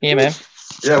 Yeah, man.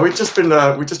 Yeah, we've just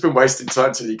been wasting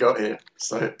time till you got here.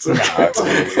 So it's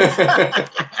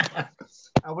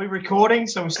Are we recording?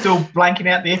 So we're still blanking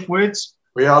out the F words?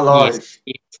 we are live.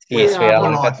 Yes, we are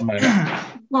we're live at the moment.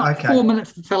 Like Okay. 4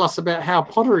 minutes to tell us about how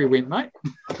pottery went, mate.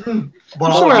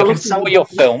 Well, Sorry, I I can looked sum Or your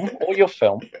film. Or your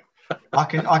film. I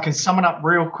can sum it up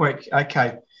real quick.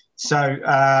 Okay. So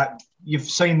you've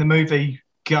seen the movie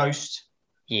Ghost.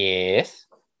 Yes.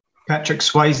 Patrick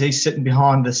Swayze sitting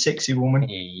behind the sexy woman.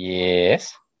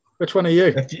 Yes. Which one are you?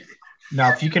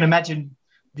 If you can imagine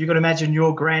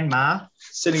your grandma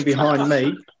sitting behind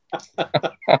me,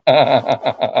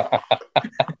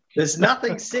 there's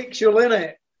nothing sexual in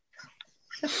it.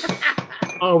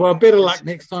 Oh, well, better luck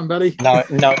next time, buddy. No,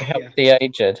 help the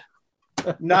aged.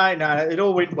 No, it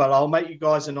all went well. I'll make you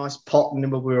guys a nice pot and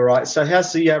then we'll be all right. So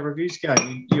how's the reviews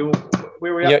going?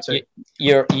 Where are we up to?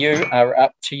 You are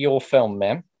up to your film,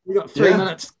 man. We got 3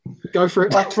 minutes. Go for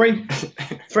it. 3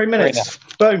 minutes.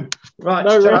 Boom. Right.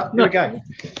 No, shut right, up. Here we go.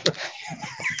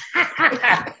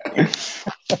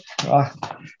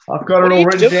 I've got it all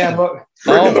written down. Look.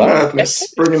 Bringing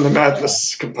the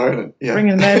madness component. Yeah.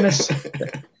 Bringing the madness.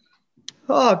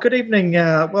 Oh, good evening.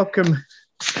 Welcome,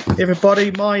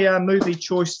 everybody. My movie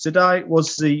choice today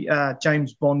was the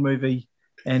James Bond movie.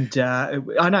 And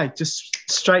I know, just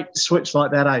straight switch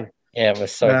like that, eh? Yeah, it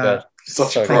was so good.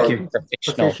 Such So a pro. you.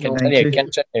 professional. Thank you.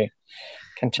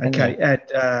 Continue. Okay,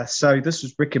 and so this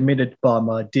was recommended by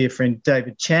my dear friend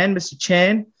David Chan. Mr.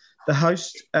 Chan, the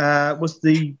host, was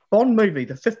the Bond movie,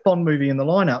 the fifth Bond movie in the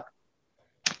lineup,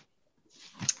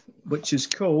 which is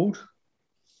called,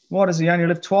 why does he only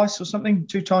live twice or something?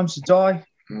 2 times to die?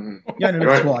 You only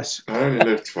live twice. I only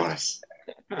lived twice.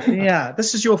 Yeah,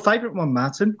 this is your favourite one,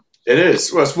 Martin. It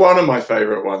is. Well, it's one of my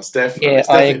favourite ones, definitely. Yeah, it's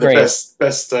definitely I agree. the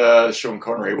best Sean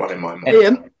Connery one in my mind.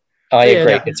 Ian, I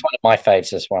agree. Yeah. It's one of my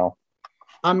faves as well.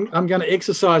 I'm going to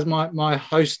exercise my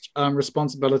host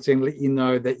responsibility and let you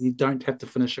know that you don't have to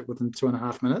finish it within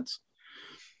 2.5 minutes.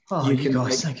 Oh, You you can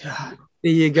guys make- think.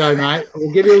 There you go, mate.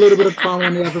 We'll give you a little bit of time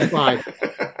on the other side,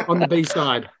 on the B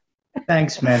side.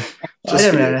 Thanks, man. Just I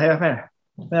for don't you. know, man.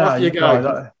 Off you go.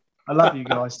 Guys, I love you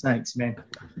guys. Thanks, man.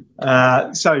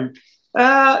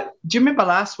 Do you remember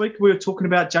last week we were talking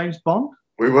about James Bond?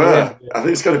 We were. Yeah. I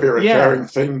think it's going to be a recurring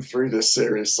theme through this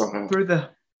series somehow.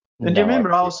 And do you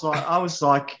remember I was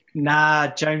like, nah,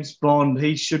 James Bond,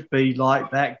 he should be like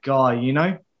that guy, you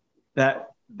know, that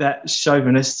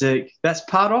chauvinistic. That's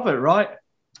part of it, right?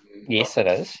 Yes, it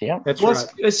is. Yeah. That's Well, right.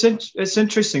 it's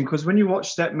interesting because when you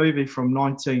watch that movie from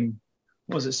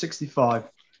 65?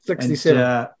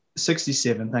 67.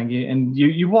 67, thank you. And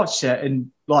you watch that and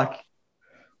like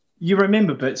you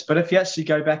remember bits, but if you actually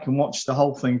go back and watch the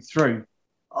whole thing through,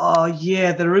 oh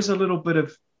yeah, there is a little bit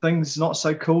of things not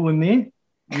so cool in there,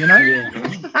 you know?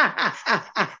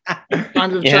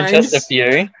 Kind of Yeah, changed. just a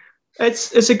few.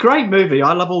 It's a great movie.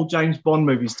 I love all James Bond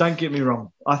movies. Don't get me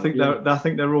wrong. I think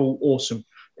they're all awesome.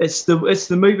 It's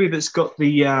the movie that's got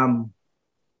the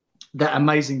that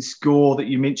amazing score that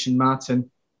you mentioned, Martin.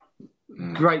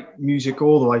 Great music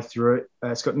all the way through it.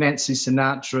 It's got Nancy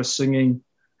Sinatra singing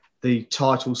the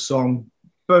title song.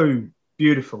 Boom,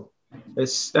 beautiful.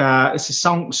 It's a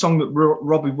song that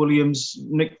Robbie Williams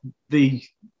nicked that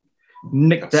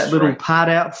little right. part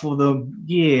out for the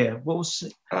what was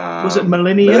it? Was it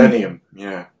Millennium? Millennium,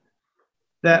 yeah.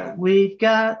 That we've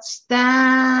got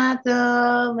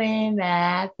stardom in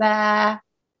that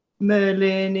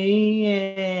millennium.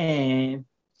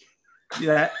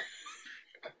 Yeah,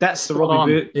 that's the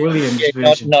Robbie Williams Yeah,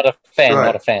 version. not a fan, Right.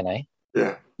 not a fan, eh?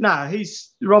 Yeah. No,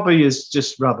 Robbie is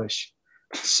just rubbish.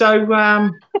 So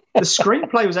the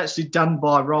screenplay was actually done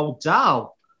by Roald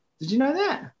Dahl. Did you know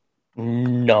that?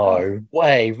 No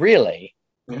way, really?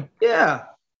 Yeah.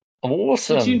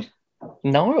 Awesome. Did you?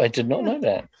 No, I did not know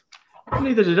that.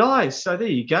 Neither did I. So there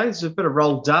you go. There's a bit of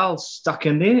Roald Dahl stuck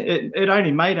in there. It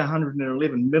only made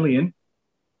 111 million.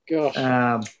 Gosh.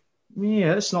 Yeah,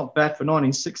 it's not bad for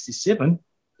 1967.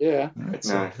 Yeah.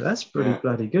 That's pretty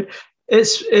bloody good.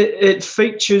 It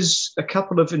features a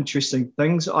couple of interesting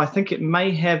things. I think it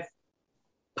may have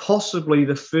possibly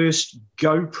the first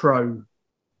GoPro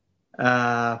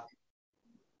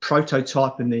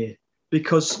prototype in there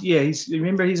because he's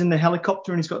in the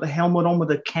helicopter and he's got the helmet on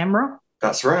with a camera.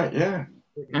 That's right, yeah.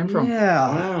 Where it came from. Yeah.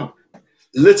 Wow.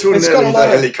 Little It's got Nelly a the lot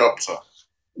of- helicopter.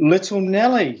 Little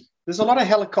Nelly. There's a lot of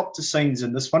helicopter scenes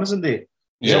in this one, isn't there?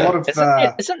 There's a Yeah. lot of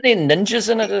Isn't there ninjas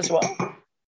in it as well?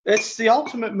 It's the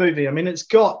ultimate movie. I mean, it's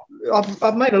got.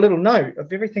 I've made a little note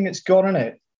of everything it's got in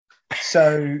it.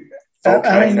 So,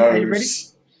 Volcanoes. are you ready?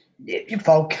 Yeah,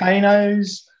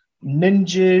 volcanoes,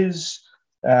 ninjas,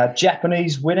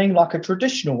 Japanese wedding, like a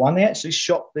traditional one. They actually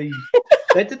shot the.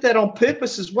 They did that on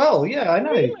purpose as well. Yeah, I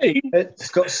know. Really? It's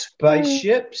got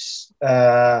spaceships.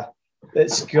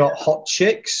 It's got hot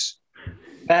chicks,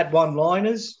 bad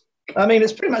one-liners. I mean,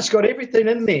 it's pretty much got everything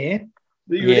in there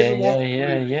that you would ever want.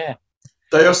 Yeah.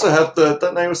 They also have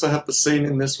don't they also have the scene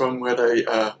in this one where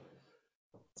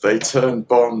they turn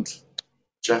Bond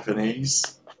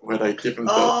Japanese, where they give him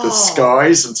the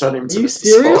skies and turn him into Are you Mr.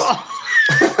 serious?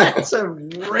 Spock. That's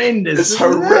horrendous. It's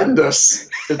horrendous.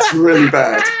 It's really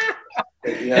bad.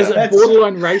 Yeah. Is it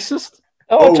borderline racist?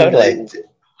 Oh, totally.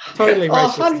 Totally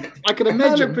racist. I could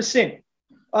imagine. 100%.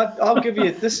 I'll give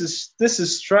you this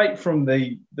is straight from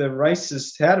the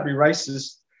racist How to Be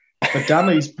Racist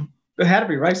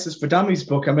for Dummies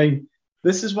book. I mean,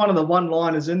 this is one of the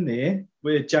one-liners in there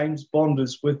where James Bond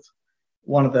is with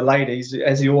one of the ladies,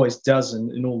 as he always does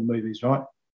in all the movies, right?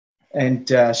 And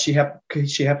she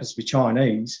happens to be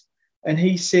Chinese, and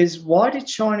he says, "Why do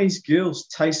Chinese girls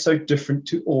taste so different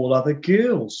to all other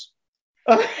girls?"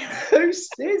 Who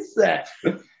says that?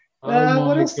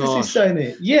 What else does he say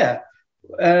there? Yeah,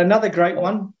 another great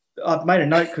one. I've made a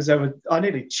note because I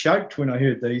nearly choked when I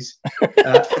heard these.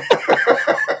 I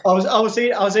was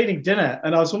eating dinner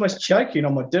and I was almost choking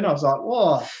on my dinner. I was like,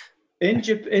 "Whoa!" In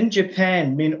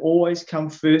Japan, men always come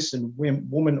first and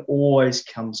women always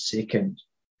come second.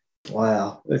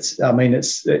 Wow,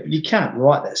 you can't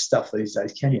write that stuff these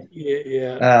days, can you?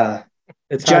 Yeah.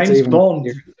 It's James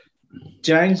Bond.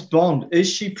 James Bond. Is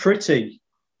she pretty?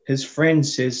 His friend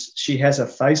says she has a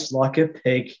face like a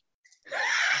pig.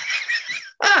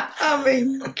 I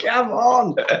mean, come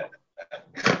on.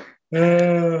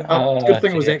 Good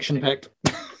thing it was action-packed.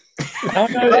 No,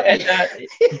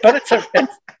 but it's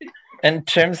in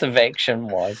terms of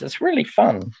action-wise, it's really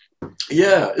fun.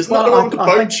 Yeah, isn't that the one with the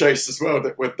boat chase as well?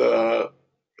 That with the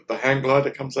hang glider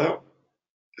comes out.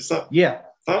 Is that? Yeah.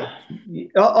 That?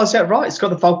 Oh, is that right? It's got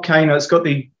the volcano. It's got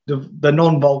the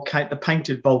non-volcano, the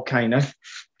painted volcano.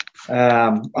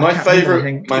 My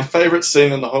favorite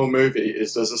scene in the whole movie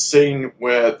is there's a scene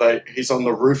where he's on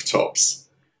the rooftops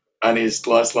and he's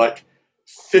like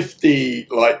 50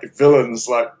 like villains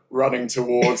like running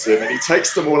towards him, and he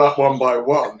takes them all up one by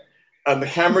one, and the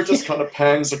camera just kind of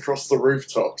pans across the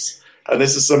rooftops, and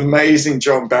there's this amazing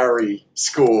John Barry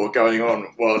score going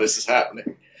on while this is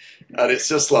happening, and it's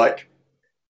just like,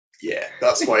 yeah,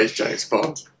 that's why he's James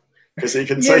Bond. Because he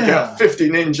can take out 50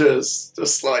 ninjas,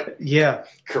 just like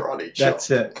karate chop.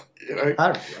 That's it. You know,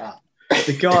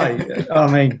 the guy. I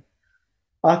mean,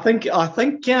 I think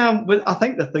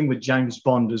the thing with James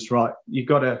Bond is right. You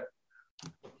got to.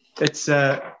 It's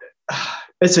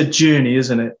a journey,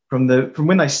 isn't it? From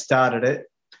when they started it,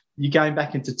 you're going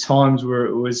back into times where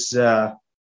it was,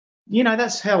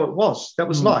 that's how it was. That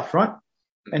was life, right?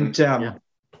 And sign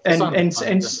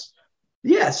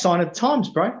of times,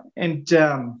 bro. And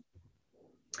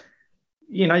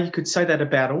you could say that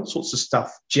about all sorts of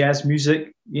stuff. Jazz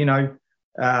music,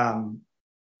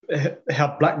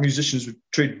 how black musicians were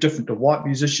treated different to white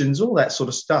musicians, all that sort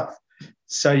of stuff.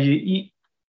 So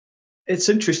it's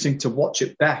interesting to watch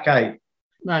it back, eh?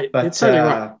 Mate, you're totally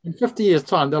right. In 50 years'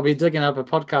 time, they'll be digging up a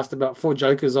podcast about four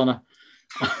jokers on a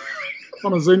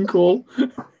on a Zoom call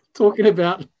talking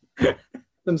about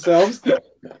themselves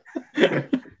and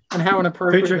how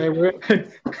inappropriate they were.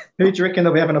 Who do you reckon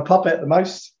they'll be having a pop at the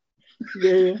most?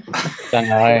 Yeah. Don't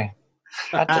know.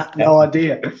 No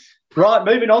idea. Right,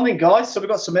 moving on then, guys. So we've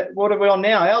got what are we on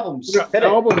now? Albums.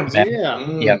 Albums, yeah.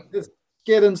 Yeah. Let's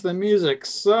get into the music.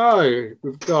 So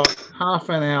we've got half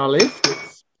an hour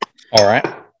left. All right.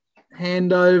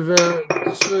 Hand over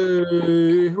to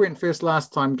who went first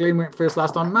last time? Glenn went first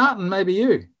last time. Martin, maybe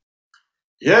you.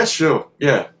 Yeah, sure.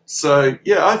 Yeah. So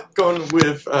I've gone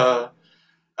with an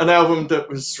album that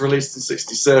was released in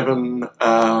 '67,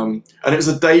 and it was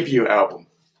a debut album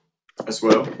as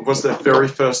well. It was their very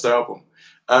first album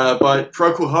by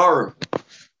Procol Harum.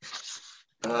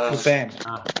 The band.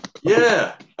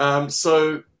 Yeah.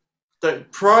 So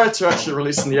prior to actually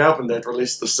releasing the album, they'd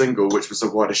released the single, which was A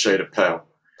Whiter Shade of Pale,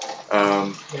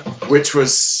 which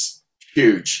was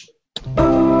huge.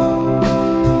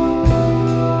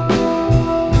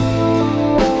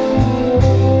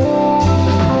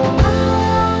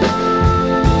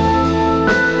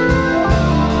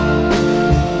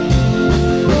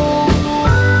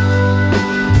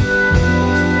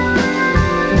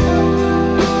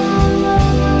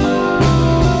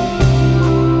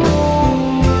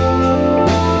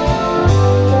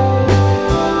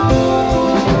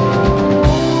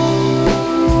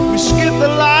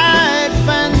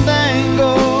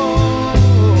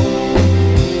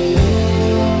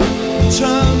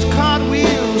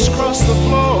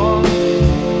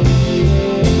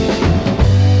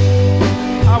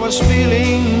 was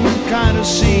feeling kind of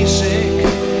seasick.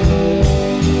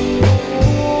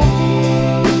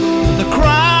 The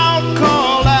crowd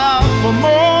called out for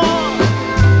more.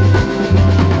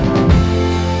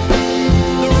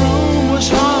 The room was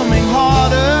humming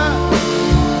harder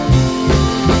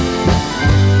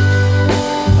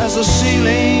as the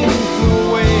ceiling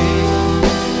flew away.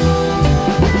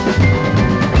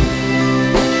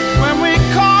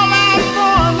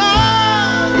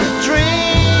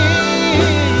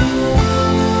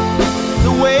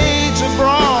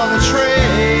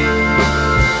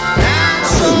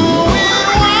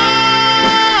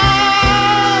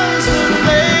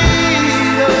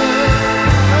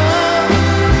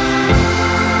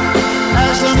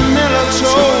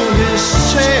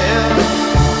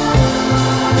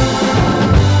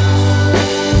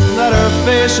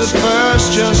 Face at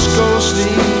first just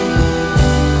ghostly,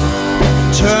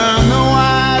 turn the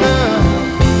wider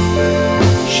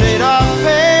shade of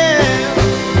pale.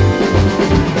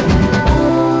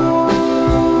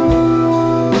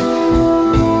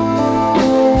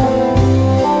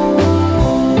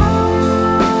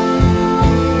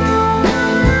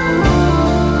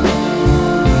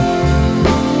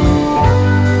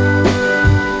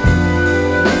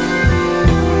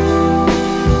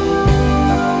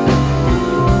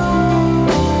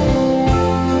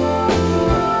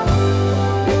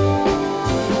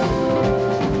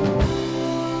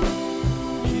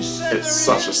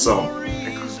 Such a song,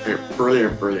 a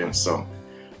brilliant song.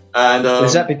 And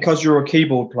is that because you're a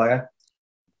keyboard player?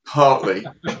 Partly,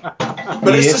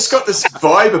 but it's just got this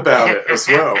vibe about it as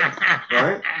well,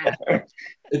 right?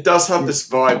 It does have this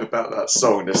vibe about that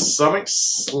song. There's something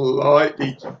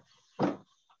slightly,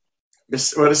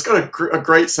 it's got a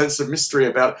great sense of mystery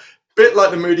about it. A bit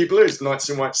like the Moody Blues, Nights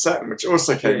in White Satin, which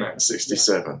also came out in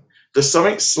 '67. There's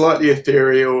something slightly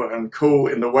ethereal and cool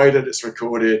in the way that it's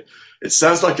recorded. It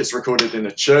sounds like it's recorded in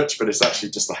a church, but it's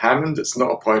actually just a Hammond. It's not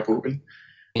a pipe organ.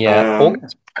 Yeah,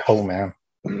 organ's cool, man.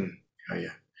 Oh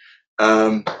yeah.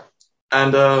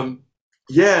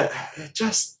 It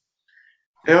just,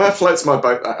 that floats my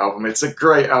boat, that album. It's a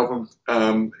great album.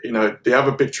 The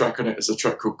other big track on it is a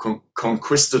track called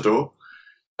Conquistador,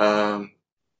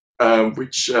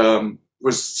 which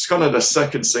was kind of the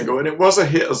second single, and it was a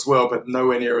hit as well, but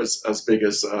nowhere near as big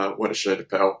as What a Shade of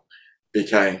Pale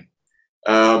became.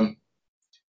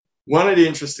 One of the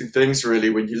interesting things,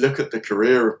 really, when you look at the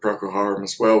career of Procol Harum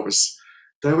as well, was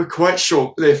they were quite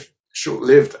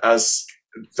short-lived as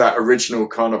that original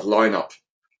kind of lineup.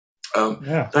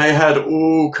 They had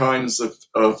all kinds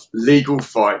of legal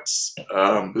fights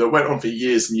that went on for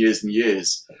years and years and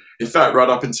years. In fact, right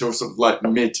up until sort of like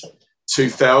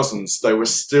mid-2000s, they were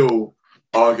still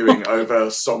arguing over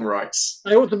song rights.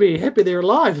 They ought to be happy they're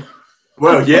alive.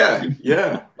 Well, yeah.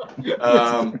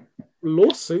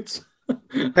 Lawsuits.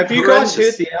 Have you guys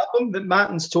heard the album that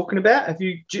Martin's talking about? Are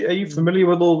you familiar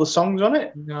with all the songs on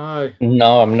it? No,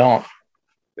 I'm not.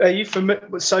 Are you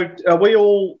familiar? So are we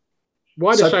all?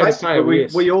 White Shade of Pale.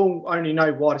 We all only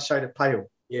know White Shade of Pale.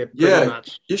 Yeah, pretty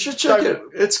much. You should check it.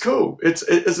 It's cool. It's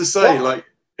as I say, like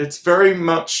it's very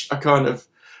much a kind of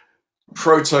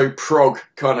proto-prog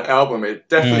kind of album. It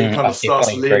definitely kind of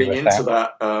starts leaning into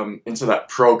that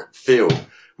prog feel,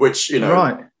 which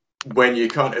when you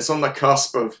can't. It's on the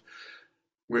cusp of.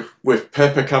 With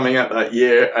Pepper coming out that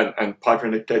year and Piper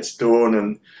and the Gates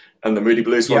Dawn and the Moody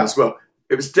Blues one as well,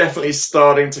 it was definitely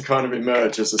starting to kind of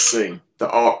emerge as a scene. The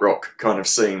art rock kind of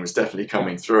scene was definitely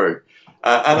coming through.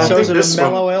 And I think is it a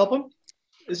mellow album?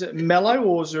 Is it mellow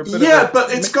or is there a bit of a but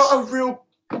mix?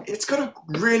 it's got a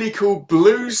really cool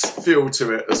blues feel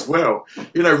to it as well.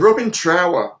 Robin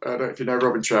Trower, I don't know if you know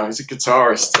Robin Trower, he's a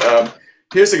guitarist.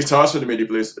 He was a guitarist for the Moody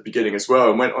Blues at the beginning as well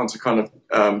and went on to kind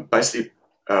of basically...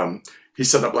 he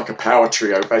set up like a power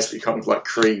trio, basically kind of like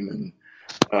Cream and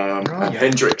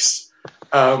Hendrix.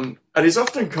 And he's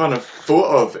often kind of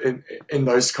thought of in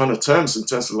those kind of terms, in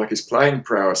terms of like his playing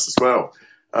prowess as well.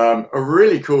 A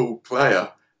really cool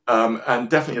player. And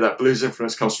definitely that blues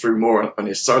influence comes through more on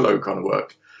his solo kind of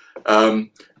work.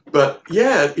 There's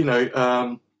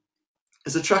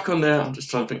a track on there, I'm just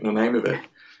trying to think of the name of it.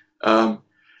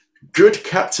 Good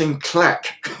Captain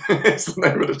Clack is the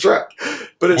name of the track,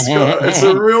 but it's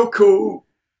a real cool,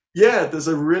 there's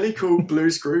a really cool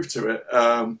blues groove to it,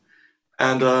 but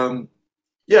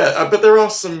there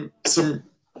are some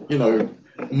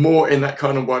more in that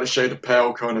kind of Whiter Shade of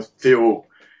Pale kind of feel.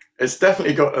 It's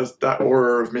definitely got that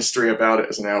aura of mystery about it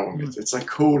as an album. It's a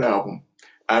cool album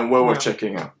and well worth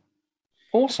checking out.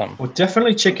 Awesome. Well,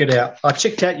 definitely check it out. I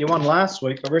checked out your one last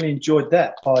week. I really enjoyed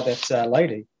that by that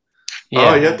lady.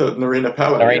 Yeah. The Narina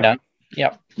Pala. Narina.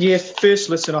 Yep. Yeah, first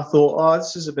listen, I thought, oh,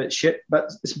 this is a bit shit,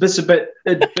 but it's a bit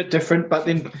different. But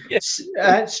then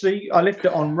actually, I left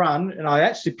it on run, and I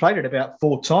actually played it about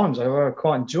 4 times. I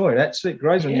quite enjoyed it. Actually, it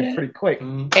grows on you pretty quick.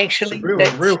 Actually,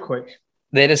 real quick.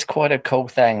 That is quite a cool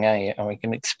thing, eh? And we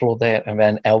can explore that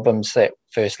about albums that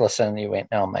first listen, you went,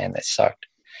 oh man, that sucked.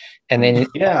 And then,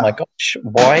 oh my gosh,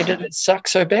 why did it suck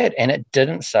so bad? And it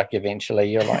didn't suck eventually.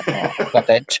 You're like, oh, I got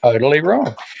that totally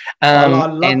wrong. I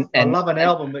love an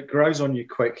album that grows on you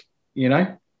quick, you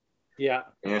know? Yeah.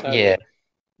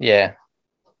 Yeah.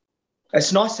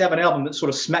 It's nice to have an album that sort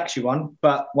of smacks you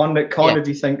but one that kind of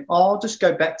you think, oh, I'll just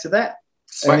go back to that.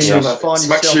 Smacks you in a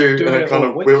kind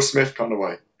of Will Smith kind of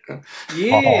way.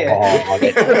 Yeah.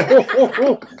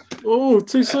 Oh,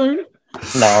 too soon?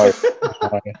 No.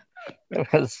 It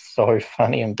was so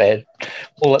funny and bad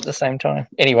all at the same time.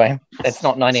 Anyway, that's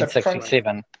not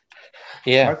 1967.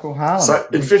 Yeah. So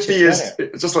in 50 years,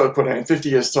 just like I put out, in 50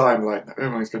 years' time, like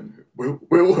everyone's going,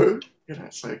 will who? You know,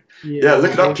 so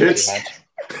look it up, kids.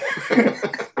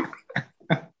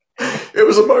 It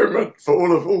was a moment for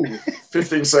all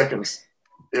 15 seconds.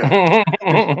 Yeah.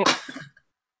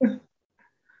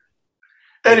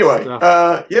 Anyway,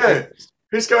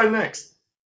 who's going next?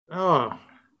 Oh,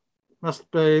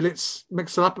 must be. Let's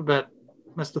mix it up a bit,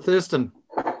 Mr. Thurston.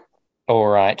 All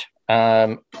right.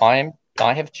 I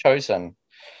have chosen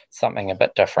something a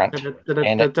bit different.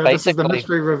 This is the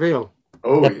mystery reveal.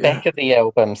 The back of the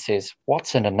album says,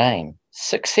 "What's in a name?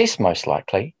 Success, most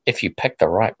likely, if you pick the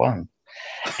right one."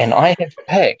 And I have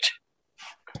picked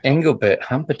Engelbert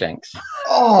Humperdinck's.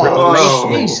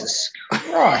 Oh, Jesus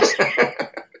Christ.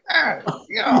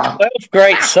 12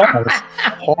 great songs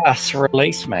plus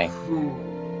Release Me.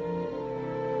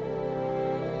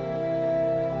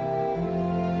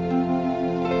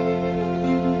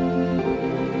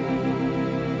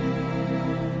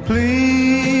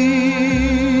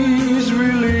 Please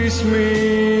release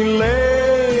me,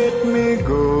 let me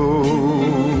go,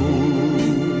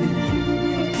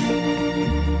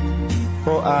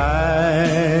 for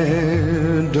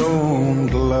I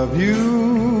don't love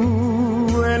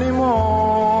you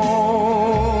anymore.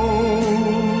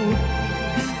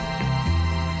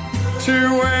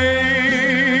 To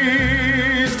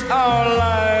waste our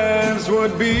lives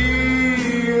would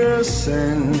be a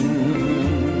sin.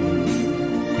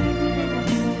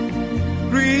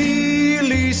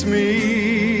 Release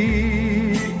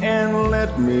me and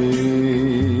let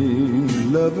me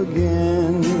love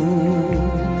again.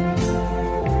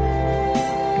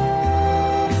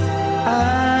 I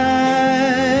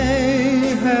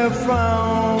have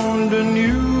found a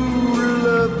new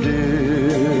love,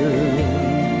 dear,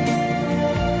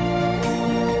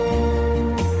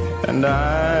 and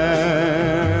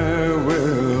I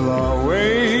will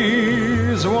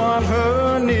always want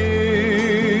her near.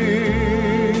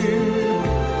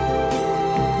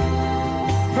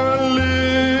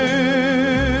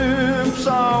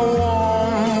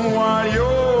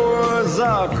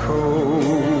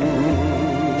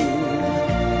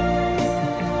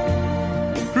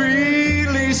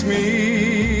 Release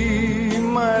me,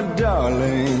 my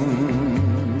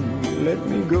darling, let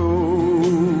me go.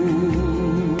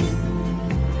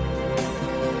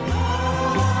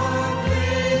 Oh,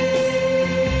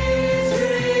 please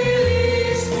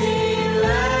release me,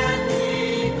 let me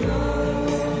go.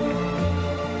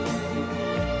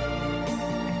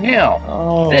 Now,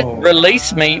 that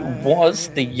Release Me was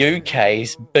the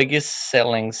UK's biggest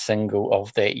selling single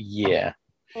of that year.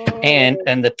 And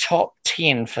in the top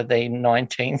 10 for the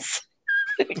 1960s.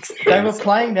 They were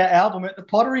playing that album at the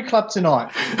Pottery Club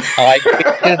tonight. I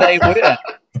bet they were.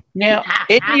 Now,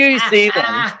 in New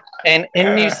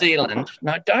Zealand,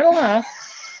 no, don't laugh.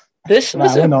 This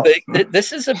is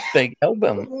a big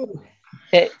album.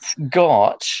 It's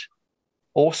got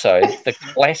also the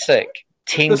classic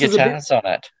 10 guitars on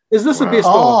it. Is this a best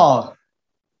of?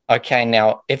 Okay,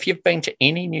 now, if you've been to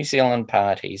any New Zealand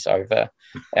parties over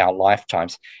our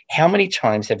lifetimes, how many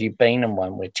times have you been in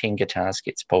one where 10 guitars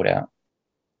gets pulled out?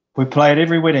 We play at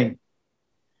every wedding.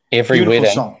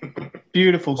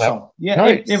 Beautiful song. Yeah, no,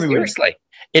 every seriously. wedding.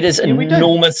 It is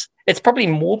enormous. It's probably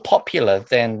more popular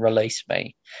than Release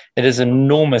Me. It is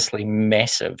enormously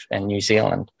massive in New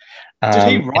Zealand. Did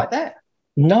he write that?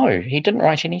 No, he didn't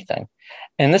write anything.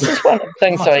 And this is one of the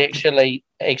things I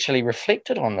actually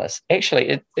reflected on this.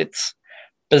 Actually, it's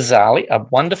bizarrely a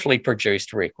wonderfully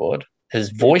produced record.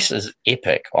 His voice is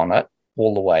epic on it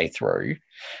all the way through.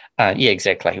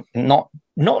 Exactly. Not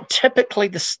typically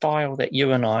the style that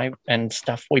you and I and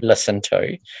stuff we listen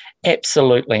to.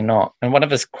 Absolutely not. And one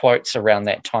of his quotes around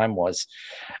that time was,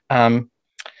 being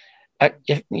a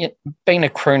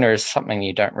crooner is something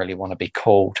you don't really want to be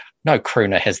called. no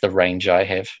crooner has the range I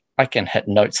have. I can hit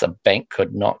notes a bank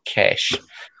could not cash.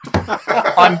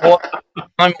 I'm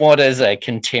what is a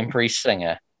contemporary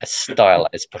singer, a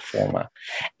stylized performer.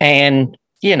 And,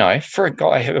 for a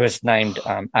guy who was named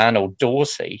Arnold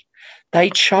Dorsey,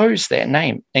 they chose that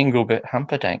name, Engelbert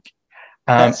Humperdinck.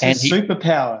 That's his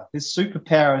superpower. His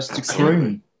superpower is to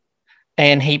croon.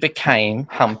 And he became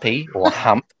Humpy or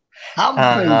Hump.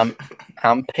 Hump.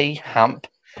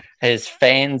 His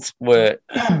fans were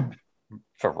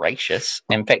voracious.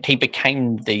 In fact, he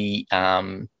became the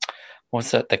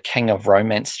the king of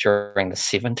romance during the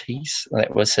 70s.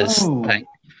 That was his thing.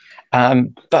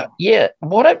 But yeah,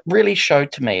 what it really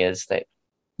showed to me is that,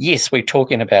 yes, we're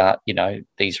talking about,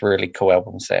 these really cool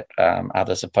albums that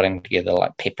others are putting together,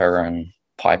 like Pepper and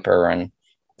Piper and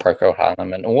Procol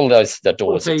Harum and all those, the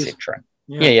Doors, etc.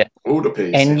 Yeah. All the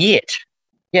piece. And yet,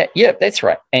 that's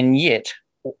right. And yet,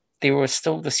 there was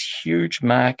still this huge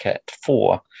market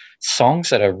for songs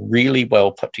that are really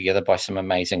well put together by some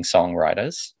amazing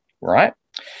songwriters, right?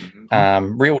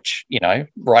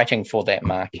 Writing for that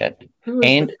market,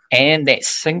 and that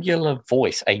singular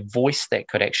voice, a voice that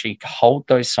could actually hold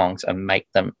those songs and make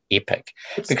them epic.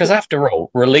 Because after all,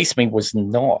 Release Me was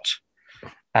not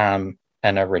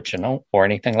an original or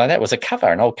anything like that. It was a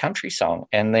cover, an old country song,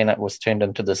 and then it was turned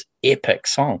into this epic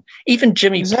song. Even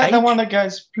Jimmy Page. Is that the one that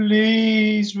goes,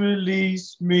 "Please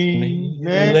release me,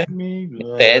 let me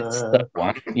love"? That's the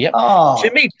one. Yep. Oh,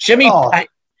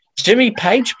 Jimmy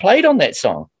Page played on that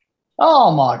song.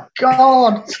 Oh my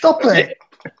God! Stop it!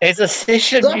 As a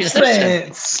session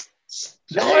musician.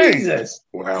 Jesus!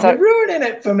 Wow. You're ruining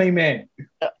it for me, man.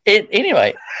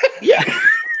 Anyway, yeah.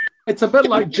 It's a bit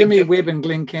like Jimmy Webb and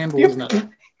Glenn Campbell, isn't it?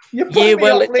 You're putting me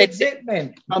off Led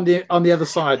Zeppelin. On the other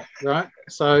side, right?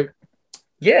 So,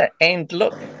 yeah, and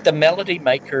look, the melody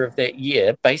maker of that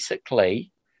year,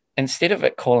 basically, instead of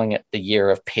it calling it the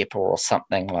year of Pepper or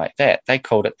something like that, they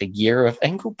called it the year of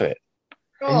Engelbert.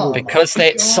 Because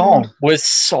that song was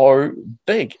so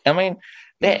big. I mean,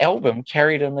 that album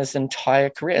carried him his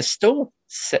entire career. Still,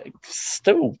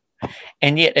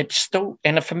 and yet it's still,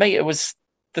 and for me, it was,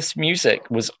 this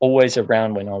music was always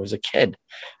around when I was a kid.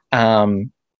 There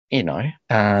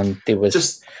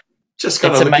was just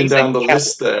kind of looking down the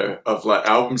list there of like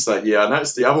albums that year. I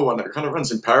noticed the other one that kind of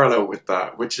runs in parallel with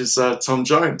that, which is Tom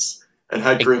Jones, and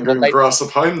had Green Grass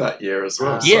of Home that year as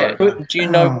well. Yeah, so. Do you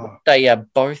know they are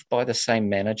both by the same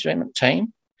management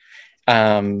team,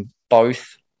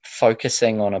 both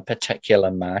focusing on a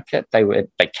particular market. They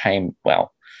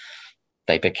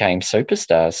became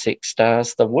superstars, sex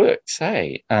stars, the works.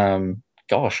 Hey,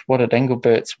 gosh, what did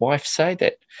Engelbert's wife say?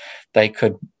 That they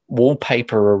could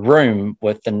wallpaper a room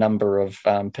with the number of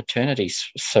paternity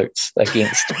suits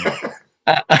against them.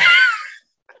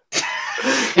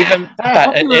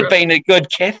 It being a good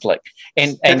Catholic.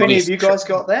 And have any of you guys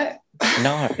got that?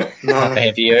 No.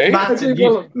 Have you? Martin,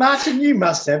 you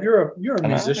must have. You're a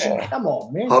musician. Come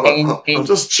on, man. I'll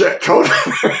just check. Hold on.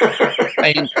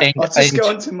 I'll just go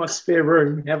into my spare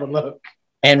room and have a look.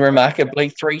 And remarkably,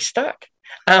 3 stuck.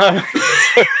 Yeah.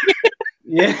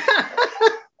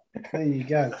 There you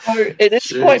go. So it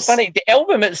is quite funny. The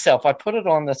album itself, I put it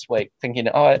on this week thinking,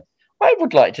 I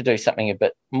would like to do something a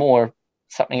bit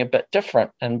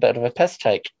different and a bit of a piss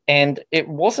take. And it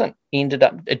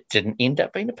didn't end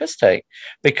up being a piss take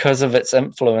because of its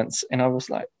influence. And I was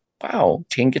like, wow,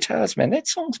 10 guitars, man, that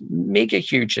song's mega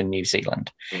huge in New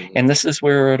Zealand. Mm-hmm. And this is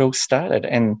where it all started.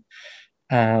 And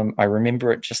I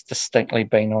remember it just distinctly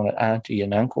being on at auntie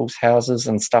and uncle's houses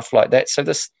and stuff like that. So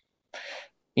this,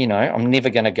 I'm never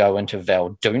going to go into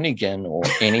Val Doonigan or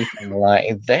anything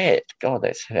like that. God,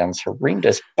 that sounds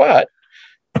horrendous. But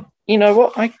you know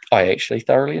what? I actually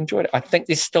thoroughly enjoyed it. I think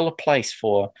there's still a place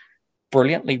for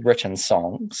brilliantly written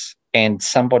songs and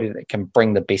somebody that can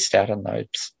bring the best out in those,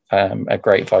 a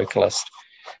great vocalist.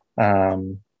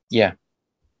 Yeah.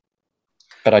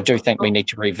 But I do think we need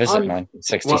to revisit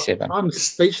 1967. I'm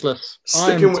speechless.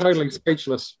 I'm totally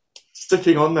speechless.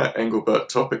 Sticking on that Engelbert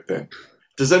topic then,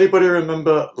 does anybody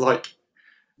remember,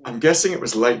 I'm guessing it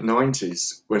was late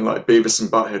 90s when Beavis and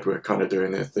Butthead were kind of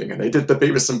doing their thing and they did the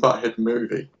Beavis and Butthead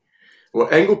movie. Well,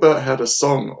 Engelbert had a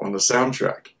song on the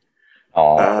soundtrack.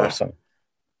 Oh, awesome.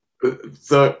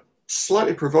 The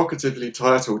slightly provocatively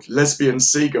titled Lesbian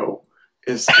Seagull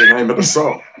is the name of the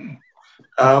song.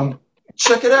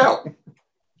 Check it out.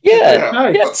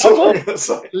 Yeah.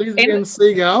 Lesbian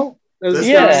Seagull. It's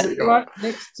Yeah. right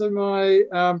next to my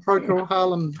Procol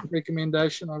Harlem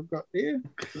recommendation I've got there.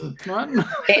 Martin.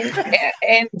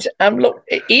 And look,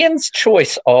 Ian's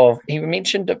choice of, he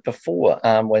mentioned it before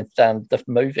with the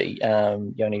movie,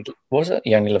 You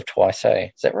Only Live Twice, eh?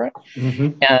 Is that right?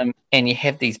 Mm-hmm. And you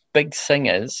have these big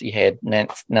singers. You had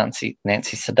Nancy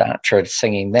Sinatra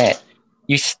singing that.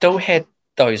 You still had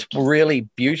those really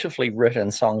beautifully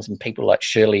written songs and people like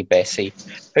Shirley Bassey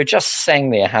who just sang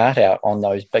their heart out on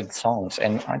those big songs,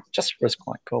 and I just was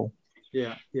quite cool.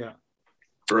 Yeah.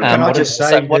 Can I just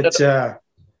say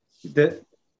that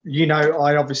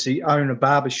I obviously own a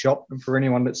barber shop, and for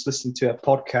anyone that's listening to our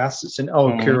podcast, it's in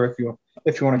Owakura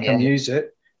if you want to come use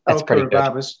it. That's pretty Owakura good.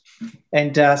 Barbers.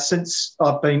 And since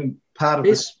I've been part of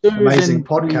this amazing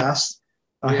podcast,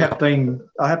 I have been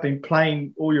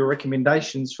playing all your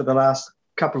recommendations for the last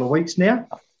couple of weeks now.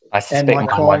 I suspect mine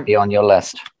might be on your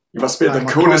list. You must be the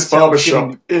coolest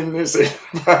barbershop in New Zealand.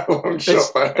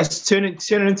 It's turning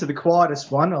into the quietest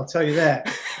one, I'll tell you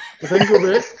that. With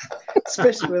Engelbert,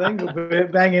 especially with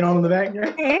Engelbert banging on in the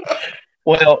background.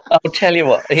 Well, I'll tell you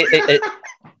what,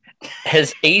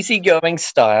 his easygoing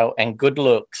style and good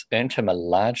looks earned him a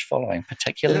large following,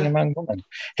 particularly among women.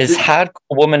 His hardcore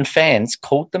woman fans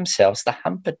called themselves the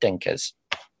Humperdinkers.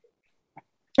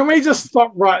 Can we just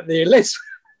stop right there? Let's.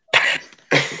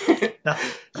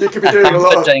 You could be doing a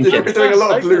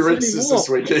lot of blue rinses this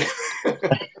weekend. We're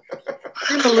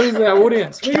going to lose our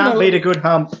audience. Can't beat a good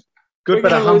hump. Good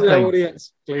bit of humping.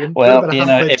 Audience, well,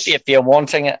 if you're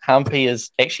wanting it, Humpy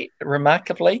is actually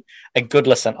remarkably a good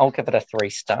listen. I'll give it a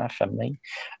 3-star from me.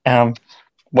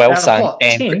 Well sung.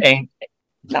 And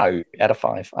no, out of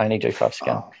 5. I only do 5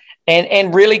 star. Oh.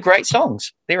 And really great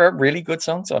songs. There are really good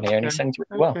songs on here, and he sings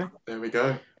really well. There we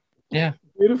go. Yeah.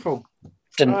 Beautiful.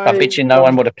 I bet you no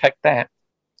one would have picked that.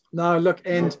 No, look,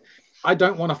 and I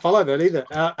don't want to follow that either.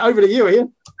 Over to you,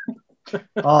 Ian.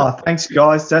 Oh, thanks,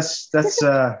 guys. That's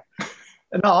no,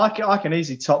 I can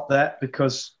easily top that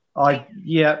because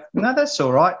that's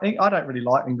all right. I don't really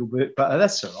like Engelbert, but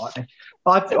that's all right.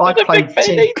 I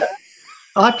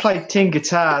played 10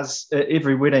 guitars at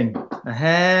every wedding. We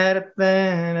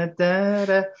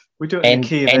do it in the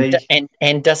key of E.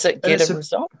 And does it get a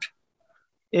result?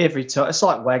 Every time. It's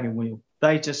like wagon wheel.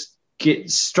 They just get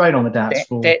straight on the dance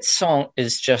floor. That song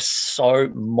is just so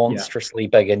monstrously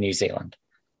big in New Zealand.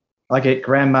 I get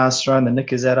grandmas throwing the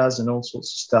knickers at us and all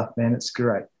sorts of stuff, man. It's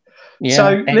great. Yeah,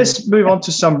 so let's move on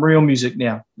to some real music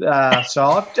now. No.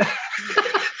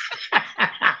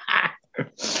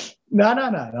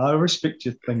 I respect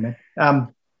your thing,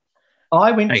 man.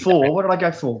 I went for, what did I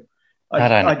go for?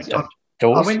 I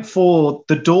went for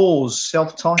The Doors,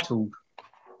 self-titled.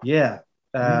 Yeah.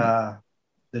 The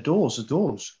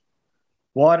Doors.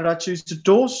 Why did I choose The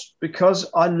Doors? Because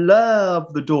I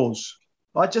love The Doors.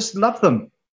 I just love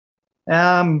them.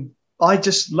 I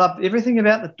just love everything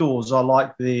about The Doors. I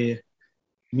like their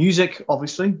music,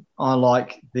 obviously. I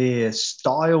like their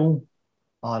style.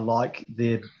 I like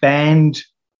their band.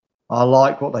 I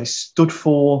like what they stood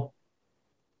for.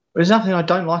 There's nothing I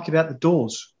don't like about The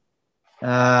Doors.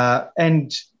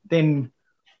 And then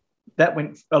that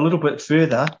went a little bit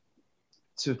further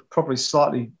to probably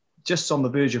slightly just on the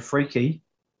verge of freaky,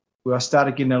 where I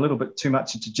started getting a little bit too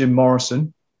much into Jim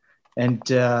Morrison. And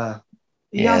I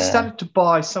started to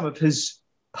buy some of his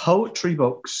poetry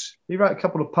books. He wrote a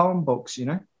couple of poem books,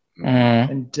 and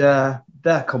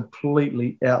they're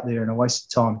completely out there and a waste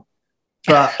of time.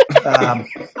 But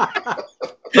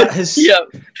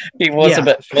he was a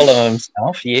bit full of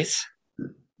himself. Yes.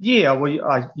 Yeah.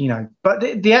 Well, but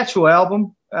the actual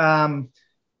album,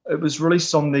 it was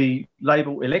released on the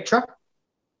label Elektra.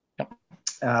 Yep.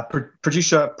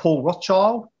 Producer Paul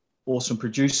Rothchild, awesome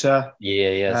producer.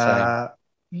 Yeah.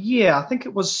 I think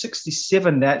it was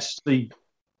 67 actually.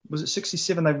 Was it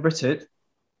 67 they wrote it,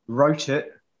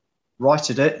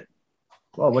 righted it,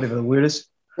 well, whatever the word is.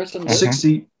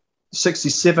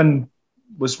 67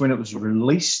 was when it was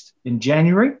released in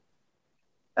January.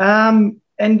 And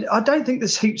I don't think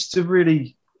there's heaps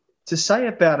to say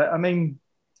about it. I mean,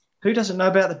 who doesn't know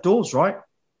about The Doors, right?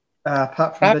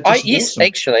 Apart from yes, awesome.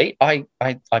 Actually, I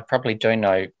probably do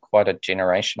know quite a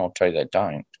generation or two that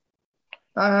don't.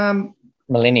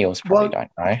 Millennials probably don't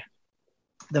know.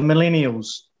 The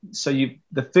millennials. So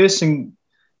the first thing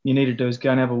you need to do is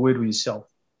go and have a word with yourself,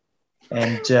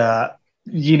 and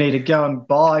you need to go and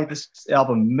buy this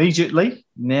album immediately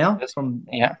now from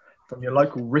your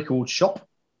local record shop.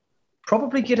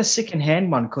 Probably get a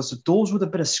second-hand one because The Doors with a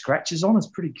bit of scratches on is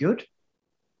pretty good.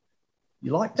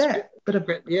 You like that?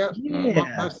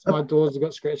 Most of my doors have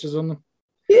got scratches on them.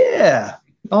 Yeah,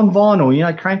 on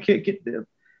vinyl. Crank it. Get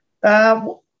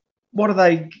what are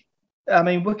they? I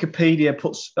mean, Wikipedia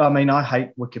puts. I mean, I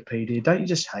hate Wikipedia. Don't you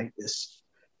just hate this?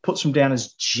 Puts them down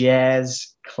as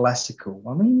jazz classical.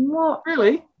 I mean, what?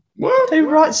 Really? What? Who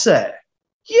writes that?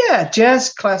 Yeah,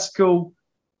 jazz classical.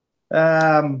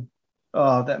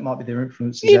 Oh, that might be their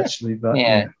influences actually, but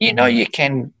Yeah, you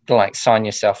can like sign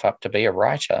yourself up to be a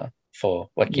writer for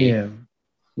Wiki. yeah.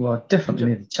 Well, I definitely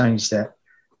need to change that.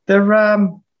 They're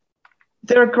a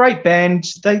great band.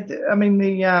 I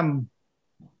mean,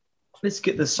 let's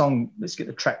get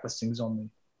the track listings on them.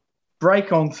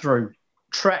 Break On Through,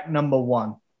 track number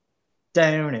 1.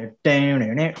 No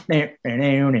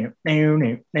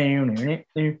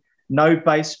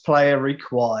bass player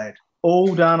required.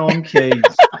 All done on keys.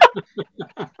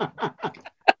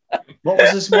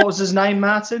 What was his name,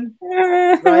 Martin?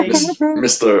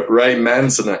 Mr. Ray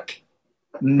Manzarek.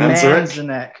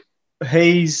 Manzarek.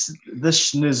 He's the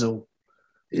schnizzle.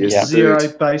 He is the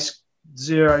dude.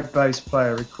 Zero bass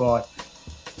player required.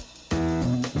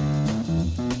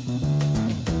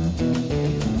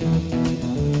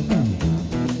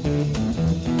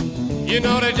 You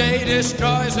know the day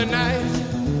destroys the night,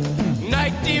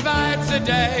 night divides the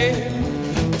day.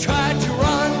 Try to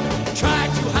run, try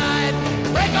to hide,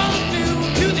 break on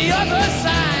through to the other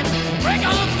side, break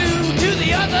on through to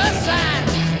the other side,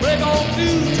 break on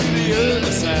through to the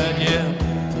other side, yeah.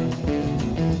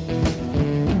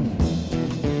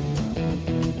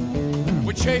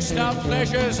 We chased our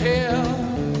pleasures here,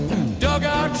 dug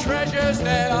our treasures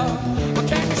there, but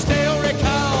can you still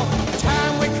recall the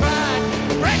time we cried?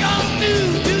 Break on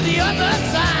through to the other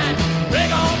side,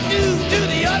 break on through to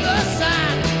the other side.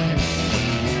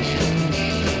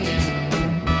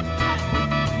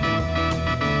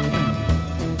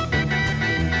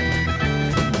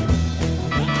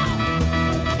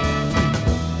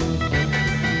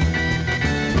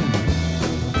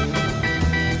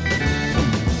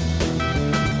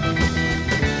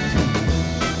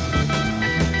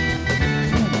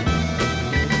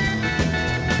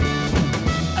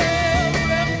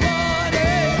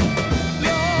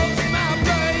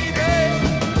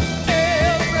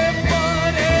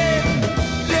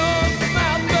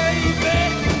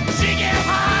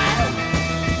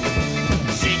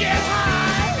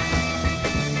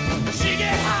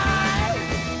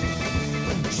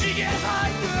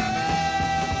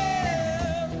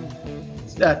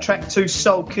 Track 2,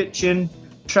 Soul Kitchen.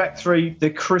 Track 3, The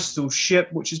Crystal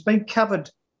Ship, which has been covered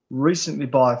recently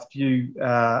by a few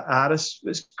artists.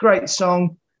 It's a great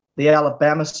song. The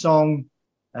Alabama song,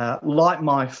 Light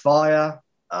My Fire.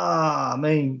 I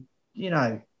mean,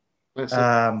 it's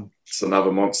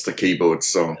another monster keyboard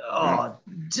song. Oh,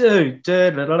 dude.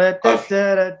 Don't know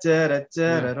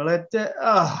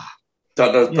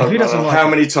how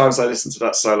many times I listen to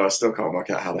that solo. I still can't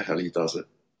work out how the hell he does it.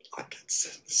 Like,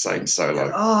 it's the same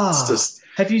solo. It's just.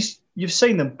 You've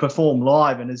seen them perform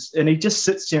live, and he just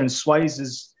sits there and sways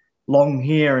his long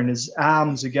hair, and his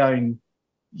arms are going.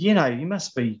 He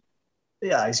must be.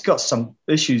 Yeah, he's got some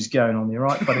issues going on there,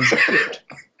 right? But he's good.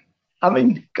 I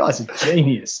mean, guy's a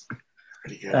genius.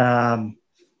 Pretty good.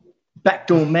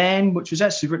 Backdoor Man, which was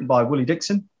actually written by Willie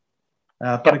Dixon,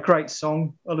 but a great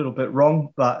song. A little bit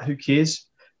wrong, but who cares?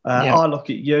 I Look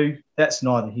at You. That's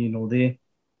neither here nor there.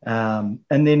 And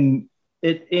then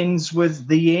it ends with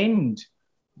The End,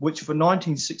 which for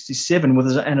 1967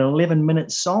 was an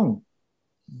 11-minute song.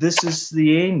 This is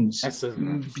the end.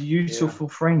 Beautiful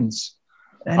friends.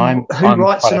 And who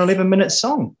writes an 11-minute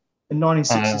song in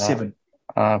 1967?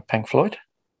 Pink Floyd.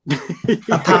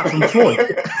 Apart from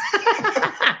Floyd.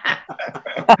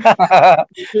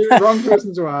 Wrong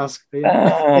person to ask.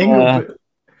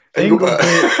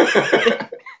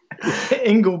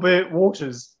 Engelbert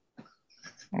Waters.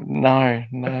 No.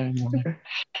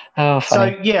 Oh,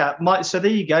 funny. So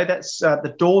there you go. That's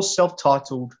the Doors,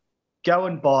 self-titled. Go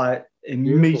and buy it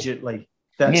immediately.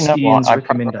 That's Ian's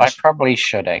recommendation. I probably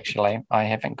should, actually. I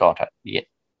haven't got it yet.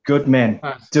 Good man.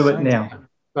 Do it now.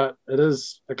 But it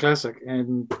is a classic,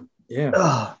 and and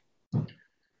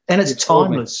it's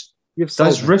timeless.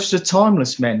 Those riffs are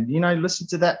timeless, man. Listen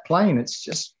to that playing. It's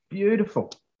just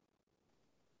beautiful.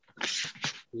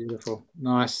 Beautiful.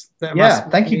 Nice.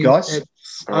 Thank you, guys.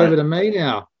 It's over to me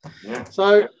now. Yeah.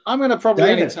 So I'm going to probably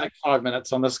only take 5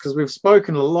 minutes on this because we've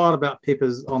spoken a lot about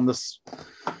peppers on this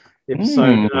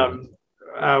episode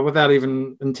without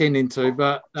even intending to.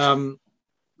 But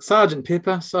Sergeant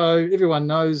Pepper, so everyone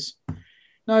knows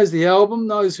the album,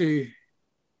 knows who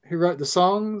wrote the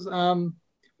songs.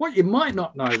 What you might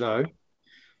not know, though,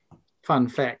 fun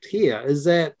fact here, is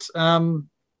that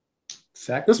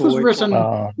this was written,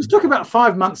 this took about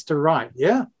 5 months to write,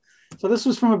 So this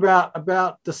was from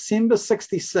about December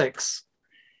 66.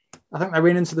 I think they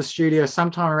went into the studio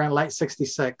sometime around late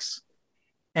 66.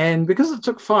 And because it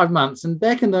took 5 months, and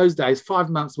back in those days, 5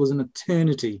 months was an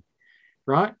eternity,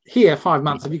 right? Here, 5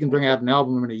 months, if you can bring out an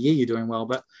album in a year, you're doing well.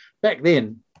 But back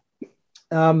then,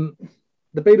 the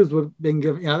Beatles were being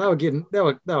given,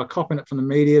 they were copping it from the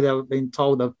media. They were being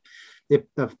told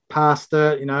they've passed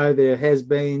it, they're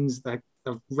has-beens, they've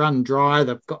run dry,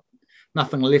 they've got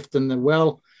nothing left in the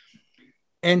well.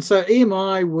 And so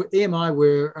EMI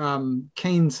were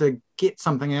keen to get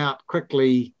something out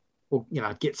quickly, or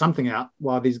get something out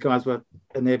while these guys were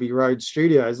in Abbey Road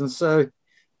Studios. And so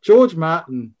George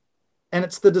Martin, and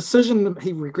it's the decision that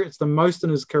he regrets the most in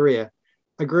his career,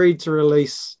 agreed to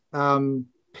release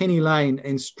Penny Lane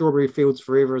and Strawberry Fields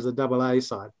Forever as a double A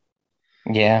side.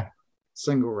 Yeah.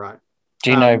 Single, right?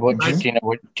 Do you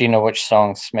know which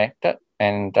song smacked it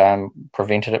and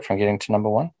prevented it from getting to number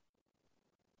one?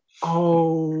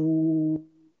 Oh,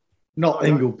 not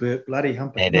Engelbert, bloody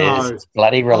Humperdinck. It is. It's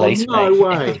bloody Release Me. No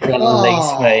way.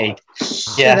 Release Me.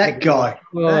 Yeah, that guy.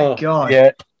 That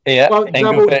guy. Yeah. Well,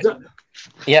 Engelbert.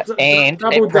 And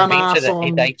double it prevented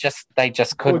dumbass it. They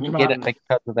just couldn't get it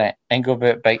because of that.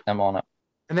 Engelbert beat them on it.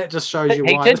 And that just shows you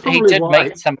why. He did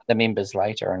meet some of the members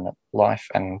later in life,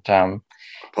 and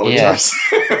apologise.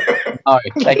 No,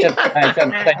 they didn't.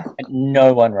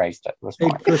 No one raised it. It was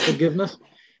fine. For forgiveness.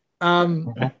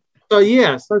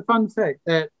 So fun fact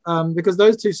that because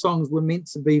those two songs were meant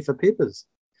to be for Peppers,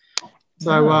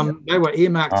 so they were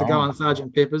earmarked to go on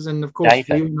Sgt. Pepper's, and of course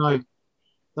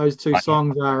those two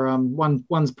songs are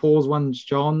one's Paul's, one's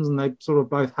John's, and they sort of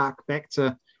both hark back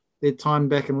to their times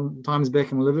back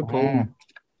in Liverpool.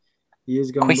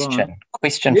 Years gone by.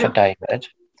 Question for David.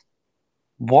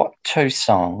 What two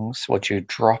songs would you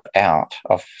drop out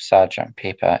of Sgt.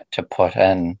 Pepper to put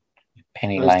in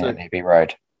Penny Lane and Abbey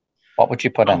Road? What would you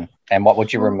put in, and what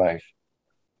would you remove?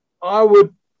 I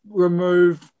would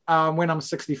remove When I'm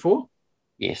 64.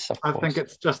 Yes, of course. I think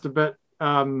it's just a bit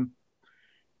too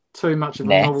much of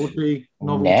a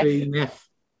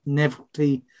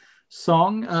novelty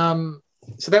song.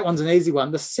 So that one's an easy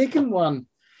one. The second one,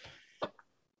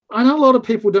 I know a lot of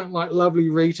people don't like Lovely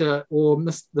Rita or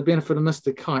The Benefit of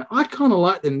Mr. Kite. I kind of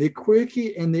like them. They're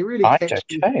quirky and they're really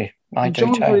catchy. I do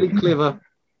too. John's really clever.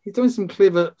 He's doing some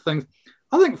clever things.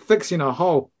 I think Fixing a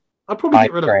Hole. I'd probably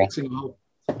get rid of Fixing a Hole.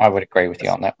 I would agree with you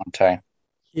on that one too.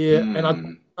 Yeah,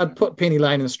 and I'd put Penny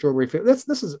Lane and Strawberry Field. This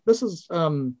is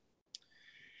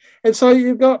and so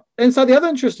the other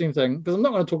interesting thing, because I'm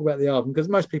not going to talk about the album because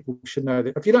most people should know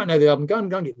that. If you don't know the album, go and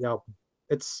get the album.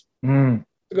 It's a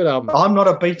good album. I'm not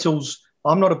a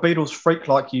Beatles freak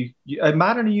like you.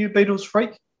 Martin, are you a Beatles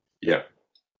freak? Yeah.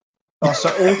 Oh, so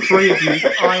all three of you.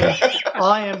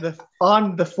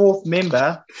 I'm the fourth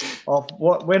member of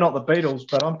what we're not the Beatles,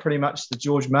 but I'm pretty much the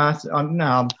George Martin.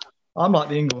 I'm like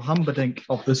the Ingle Humperdinck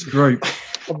of this group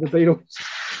of the Beatles.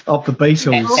 Of the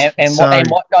Beatles.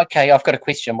 What? Okay, I've got a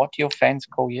question. What do your fans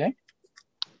call you?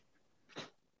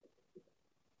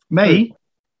 Me?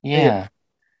 Yeah.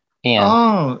 Ian.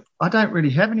 Oh, I don't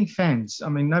really have any fans. I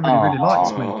mean, nobody really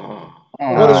likes me.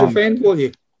 What does your fan call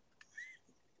you?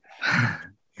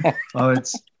 We're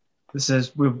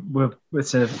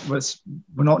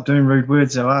not doing rude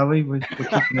words, though, are we? We're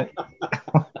keeping it.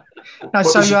 No,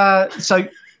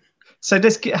 so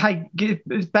let's get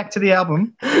back to the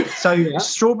album. So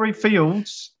Strawberry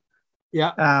Fields.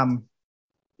 Yeah.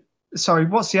 Sorry,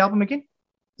 what's the album again?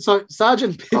 So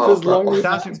Sgt. Pepper's Lonely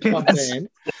Hearts Club Band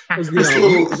was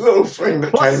the little thing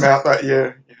that came out that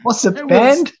year. What's the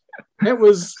band? It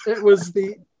was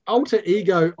the alter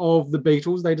ego of the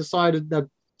Beatles. They decided that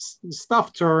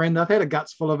stuff touring, they've had a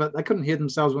guts full of it. They couldn't hear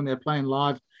themselves when they're playing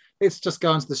live. Let's just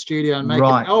go into the studio and make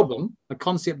an album, a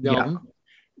concept album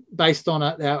based on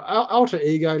our alter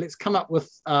ego. Let's come up with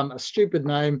a stupid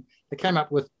name. They came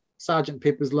up with Sgt.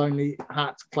 Pepper's Lonely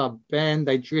Hearts Club Band.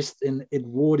 They dressed in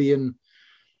Edwardian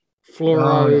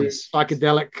fluoro,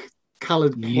 psychedelic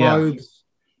coloured clothes.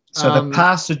 So they're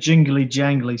past the jingly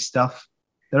jangly stuff.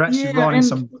 They're actually writing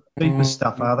some deeper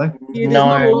stuff, are they? Yeah,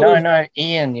 no,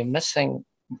 Ian, you're missing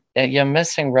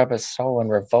Rubber Soul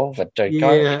and Revolver, dude.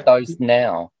 Go get those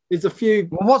now. There's a few.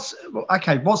 Well, what's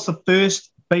the first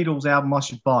Beatles album I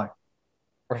should buy?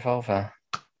 Revolver.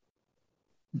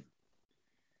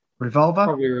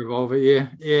 Probably Revolver, yeah.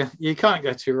 You can't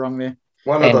go too wrong there.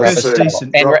 One of those two.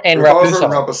 Decent. And Revolver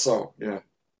and Rubber Soul, yeah.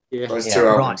 Those two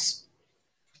albums. Right.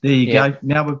 There you go.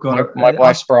 Now we've got my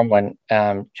wife's Bronwyn.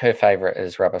 Her favourite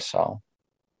is Rubber Soul.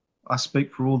 I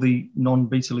speak for all the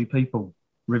non-Beatley people.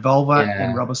 Revolver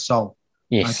and Rubber Soul.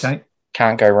 Yes. Okay.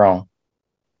 Can't go wrong.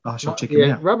 I shall check it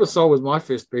out. Rubber Soul was my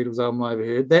first Beatles album I ever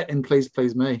heard. That and Please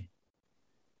Please Me.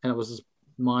 And it was just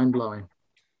mind-blowing.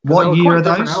 What year are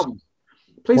those?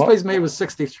 Please Please Me was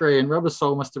 63, and Rubber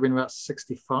Soul must have been about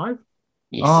 65.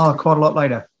 Yes. Oh, quite a lot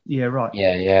later. Yeah, right.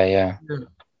 Yeah.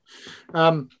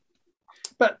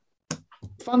 But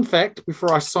fun fact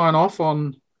before I sign off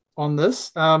on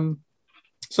this.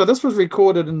 So this was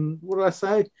recorded in, what did I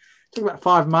say? It took about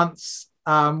 5 months.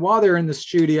 While they're in the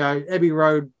studio, Abbey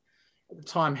Road at the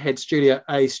time had Studio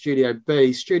A, Studio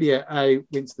B. Studio A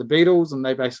went to the Beatles, and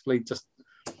they basically just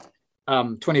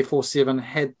 24/7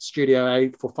 had Studio A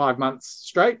for 5 months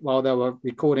straight while they were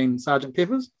recording Sgt.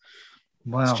 Pepper's.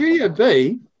 Wow. Studio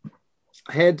B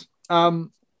had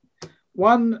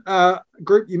one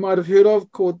group you might have heard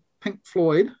of called Pink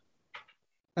Floyd,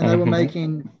 and they were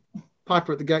making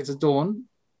Piper at the Gates of Dawn,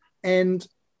 and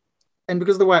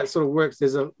because of the way it sort of works,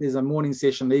 there's a morning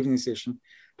session, evening session.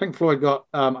 Pink Floyd got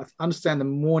I understand the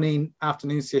morning,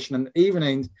 afternoon session, and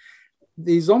evenings.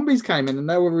 The Zombies came in and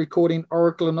they were recording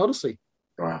Oracle and Odyssey.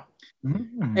 Wow.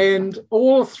 And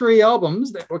all 3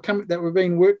 albums that were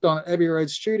being worked on at Abbey Road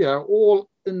Studio, all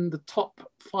in the top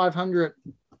 500.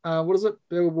 What is it,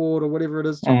 Billboard or whatever it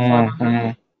is? Top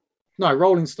 500. No,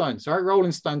 Rolling Stone. Sorry,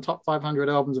 Rolling Stone top 500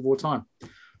 albums of all time.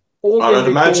 All I'd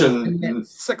imagine in that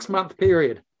 6-month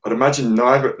period. I'd imagine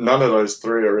none of those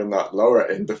 3 are in that lower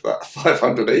end of that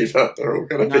 500 either. They're all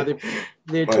going to be.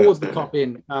 They're towards the top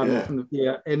end. And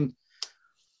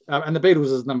the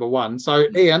Beatles is number 1. So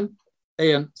Ian,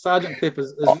 Sgt.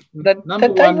 Pepper's is number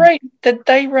 1. Did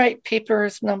they rate Pepper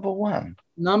as number 1?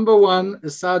 Number 1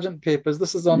 is Sgt. Pepper's.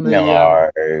 This is on the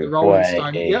Rolling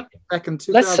Stone. Yep, back in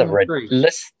 2003.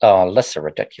 Lists are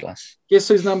ridiculous. Guess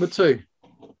who's number 2?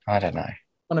 I don't know.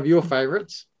 One of your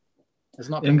favourites. It's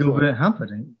not Engelbert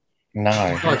Humperdinck.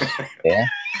 No. Close. Yeah.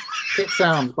 Pet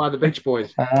Sounds by the Beach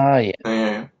Boys. Oh,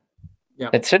 yeah.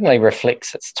 It certainly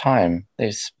reflects its time.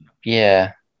 Lists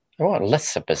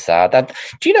are bizarre.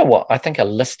 Do you know what? I think a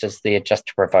list is there just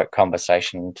to provoke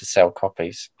conversation, to sell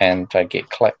copies, and to get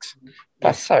clicks.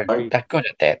 They're good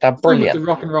at that. They're brilliant. The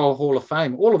Rock and Roll Hall of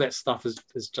Fame. All of that stuff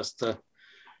is just I'm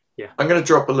going to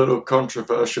drop a little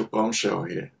controversial bombshell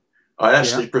here. I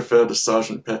actually prefer the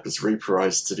Sgt. Pepper's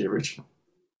reprise to the original.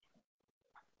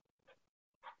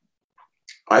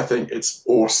 I think it's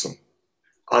awesome.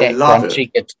 I love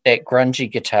it. That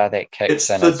grungy guitar that kicks it's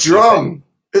in. The drum.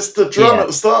 It's the drum at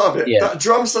the start of it. Yeah. That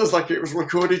drum sounds like it was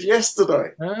recorded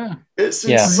yesterday. It's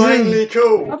insanely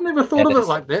cool. I've never thought of it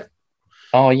like that.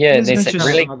 Oh yeah, there's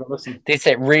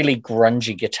that really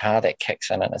grungy guitar that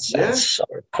kicks in, and it sounds so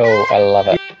cool. I love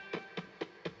it.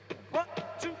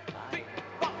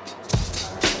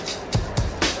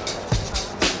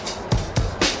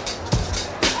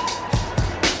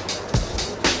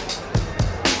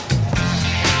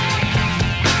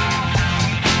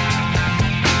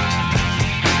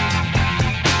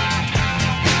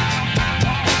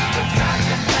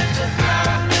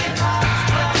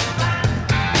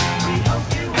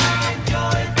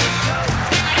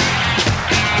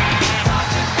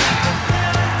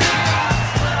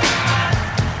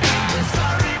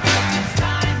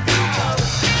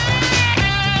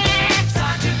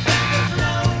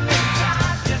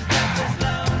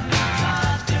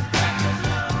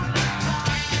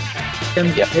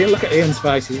 Look at Ian's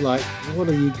face. He's like, what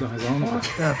are you guys on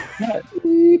about?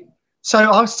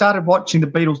 So I started watching the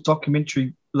Beatles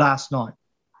documentary last night.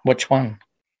 Which one?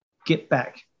 Get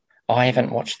Back. I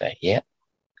haven't watched that yet.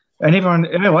 And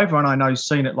everyone I know has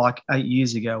seen it like 8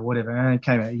 years ago or whatever. And it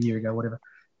came out a year ago, whatever.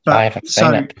 But, I haven't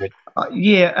seen it.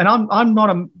 And I'm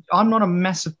not a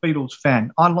massive Beatles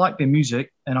fan. I like their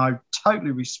music, and I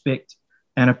totally respect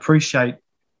and appreciate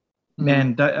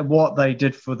what they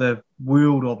did for the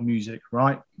world of music,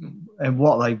 right? And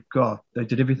what they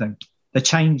did everything. They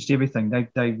changed everything. They're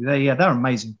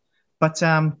amazing. But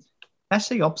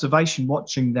actually, observation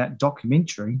watching that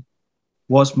documentary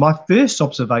was my first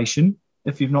observation.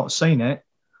 If you've not seen it,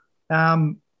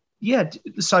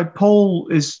 So Paul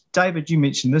is David. You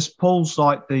mentioned this. Paul's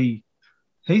like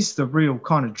he's the real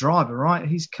kind of driver, right?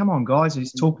 Come on, guys.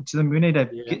 He's talking to them. We need to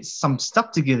get some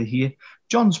stuff together here.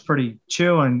 John's pretty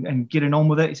chill and getting on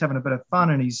with it. He's having a bit of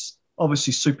fun, and he's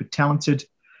obviously super talented.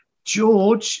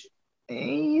 George,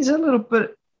 he's a little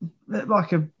bit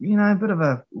like a bit of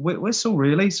a wet whistle,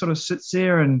 really. Sort of sits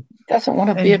there and doesn't want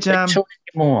to be a big toy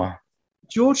anymore.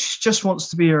 George just wants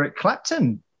to be Eric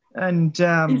Clapton, and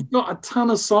he's got a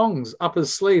ton of songs up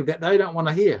his sleeve that they don't want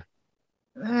to hear.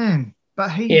 Man,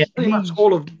 but he's pretty much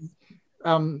all of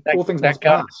all things must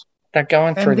pass. They're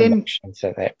going through the motions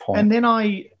at that point. And then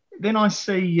I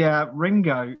see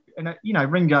Ringo, and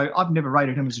Ringo. I've never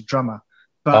rated him as a drummer,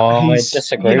 but I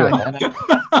disagree with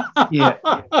that. Yeah,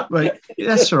 well,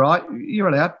 that's all right. You're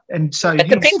allowed. And so it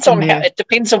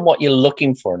depends on what you're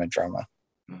looking for in a drummer.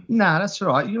 No, that's all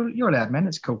right. You're allowed, man.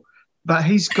 It's cool. But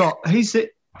he's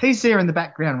there in the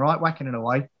background, right, whacking it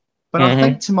away. But I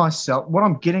think to myself, what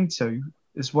I'm getting to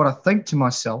is what I think to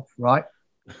myself, right?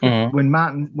 When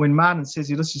Martin says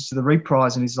he listens to the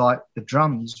reprise and he's like the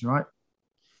drums, right?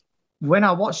 When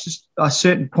I watched a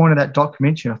certain point of that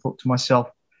documentary, I thought to myself,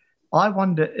 I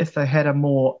wonder if they had a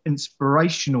more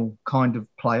inspirational kind of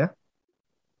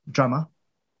drummer,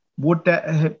 would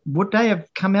they have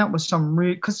come out with some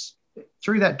real? Because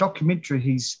through that documentary,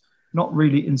 he's not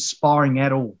really inspiring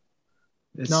at all.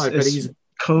 But he's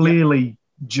clearly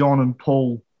John and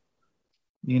Paul.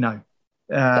 You know,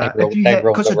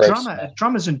 because a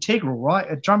drummer's integral, right?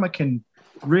 A drummer can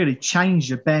really change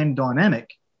your band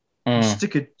dynamic. You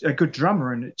stick a good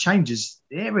drummer and it changes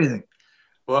everything.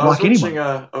 Well,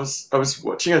 I was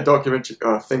watching a documentary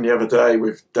thing the other day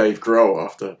with Dave Grohl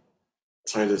after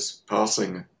Taylor's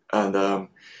passing, and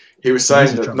he was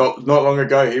saying that not long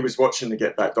ago he was watching the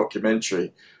Get Back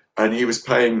documentary, and he was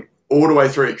playing all the way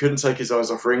through. He couldn't take his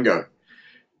eyes off Ringo,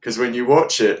 because when you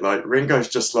watch it, like Ringo's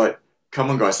just like, "Come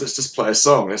on, guys, let's just play a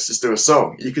song. Let's just do a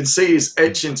song." You can see he's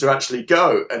edging to actually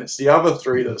go, and it's the other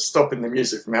three that are stopping the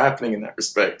music from happening in that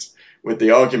respect with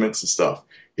the arguments and stuff.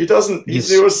 He doesn't. He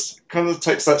always kind of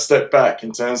takes that step back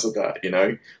in terms of that. You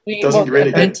know, he doesn't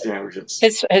really get to the arrogance.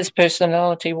 His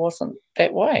personality wasn't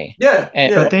that way. Yeah,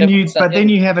 But then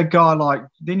you have a guy like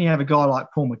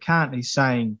Paul McCartney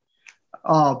saying,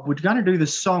 "Oh, we're going to do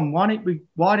this song. Why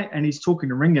don't?" And he's talking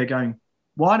to Ringo, going,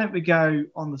 "Why don't we go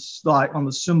on the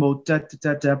cymbal da da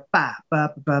da da ba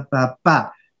ba ba ba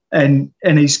ba?" And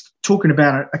he's talking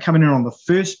about it coming in on the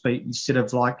first beat instead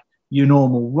of like your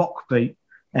normal rock beat.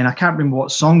 And I can't remember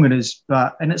what song it is,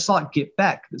 and it's like Get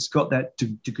Back. It's got that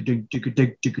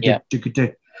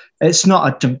It's not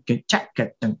a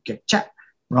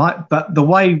right? But the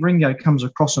way Ringo comes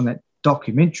across on that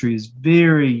documentary is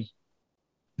very,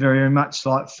 very much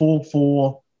like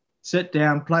 4/4, sit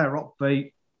down, play a rock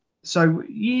beat. So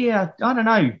yeah, I don't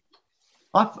know.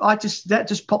 That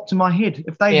just popped in my head.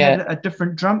 If they had a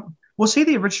different drum, was he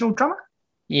the original drummer?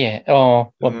 Yeah.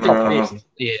 Oh, well, probably.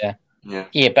 Yeah.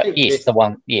 Yeah, but yes, the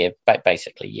one. Yeah, but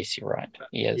basically, yes, you're right.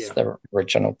 Yes, the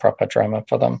original proper drummer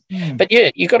for them. But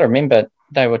yeah, you got to remember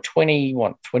they were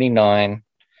 29.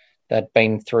 They'd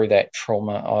been through that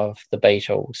trauma of the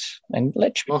Beatles, and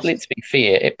let's be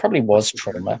fair, it probably was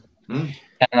trauma.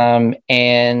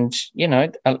 And you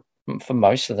know, for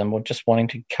most of them, were just wanting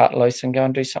to cut loose and go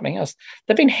and do something else.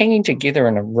 They've been hanging together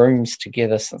in rooms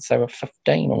together since they were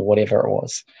 15 or whatever it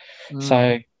was.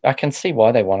 So I can see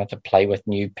why they wanted to play with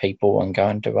new people and go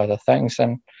and do other things,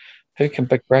 and who can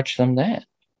begrudge them that?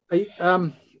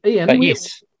 Ian, but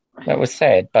yes, that was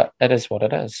sad, but it is what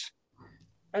it is.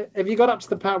 Have you got up to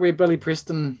the part where Billy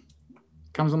Preston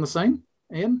comes on the scene,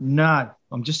 Ian? No,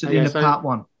 I'm just at the end of part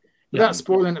one. Without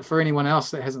spoiling it for anyone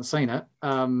else that hasn't seen it.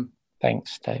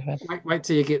 Thanks, David. Wait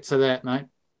till you get to that, mate.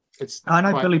 I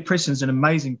know Billy Preston's an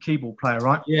amazing keyboard player,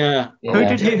 right? Yeah. Who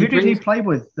did he play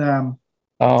with?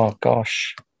 Oh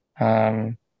gosh.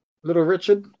 Little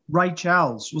Richard? Ray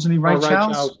Charles. Wasn't he Ray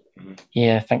Charles?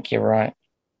 Yeah, I think you're right.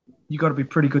 You got to be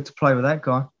pretty good to play with that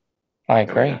guy. I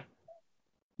agree.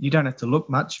 You don't have to look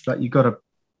much, but you got to.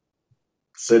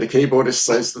 So the keyboardist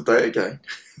saves the day again.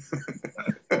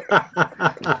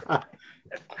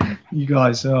 You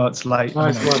guys, it's late.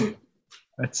 Nice one.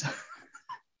 That's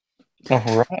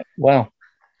all right. Well,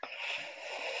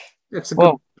 it's a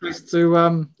good place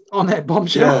to on that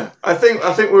bombshell. Yeah, I think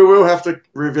we will have to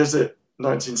revisit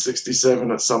 1967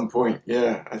 at some point.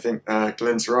 Yeah, I think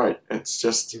Glenn's right. It's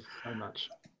just so much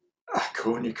a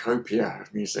cornucopia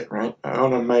of music, right?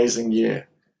 An amazing year.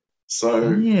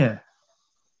 So yeah,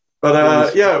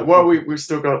 but well, we've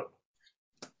still got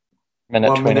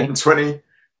 1 minute and 20.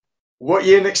 What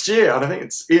year next year? I think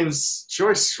it's Ian's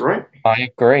choice, right? I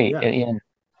agree, Ian.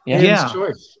 Yeah. Ian's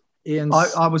choice.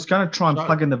 I was going to try and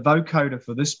plug in the vocoder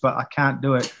for this, but I can't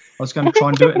do it. I was going to try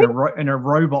and do it in a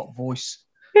robot voice.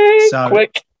 So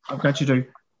quick. I'm going to do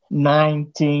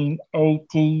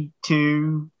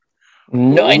 1982.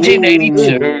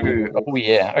 1982. Oh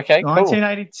yeah. Okay.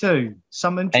 1982. Cool.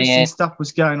 Some interesting stuff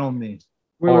was going on there.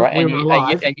 We were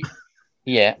alive.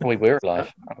 Yeah, we were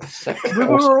alive. We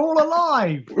were all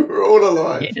alive. We were all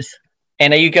alive. Yes.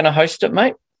 And are you going to host it,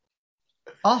 mate?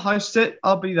 I'll host it.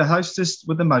 I'll be the hostess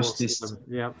with the mostest. Awesome.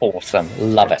 Yeah. Awesome.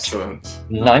 Love Excellent.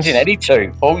 it.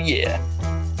 1982. Oh yeah.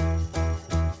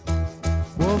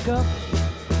 Woke up,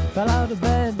 fell out of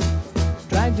bed,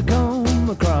 dragged a comb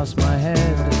across my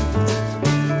head.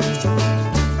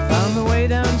 Found my way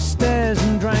downstairs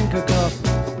and drank a cup.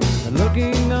 And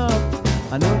looking up,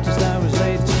 I noticed I was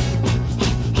late.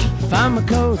 Found my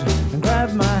coat and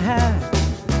grabbed my hat.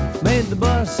 Made made the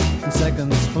bus in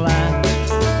seconds flat.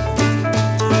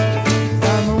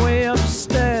 Found my way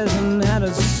upstairs and had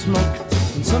a smoke.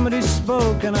 And somebody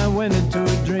spoke and I went into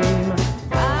a dream.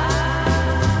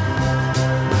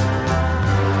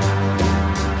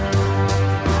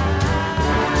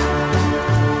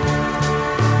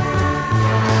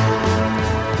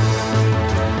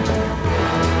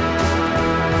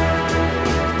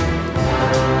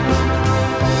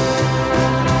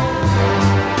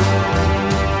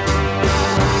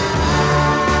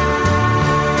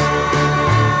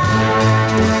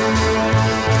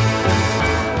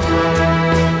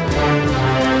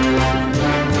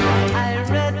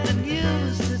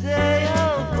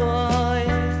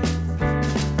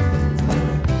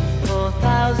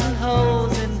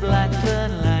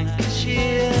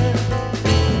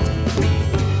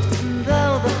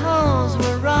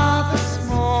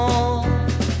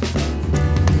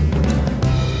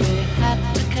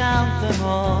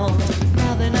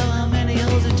 Now they know how many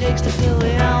holes it takes to fill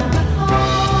the Albert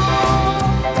Hall.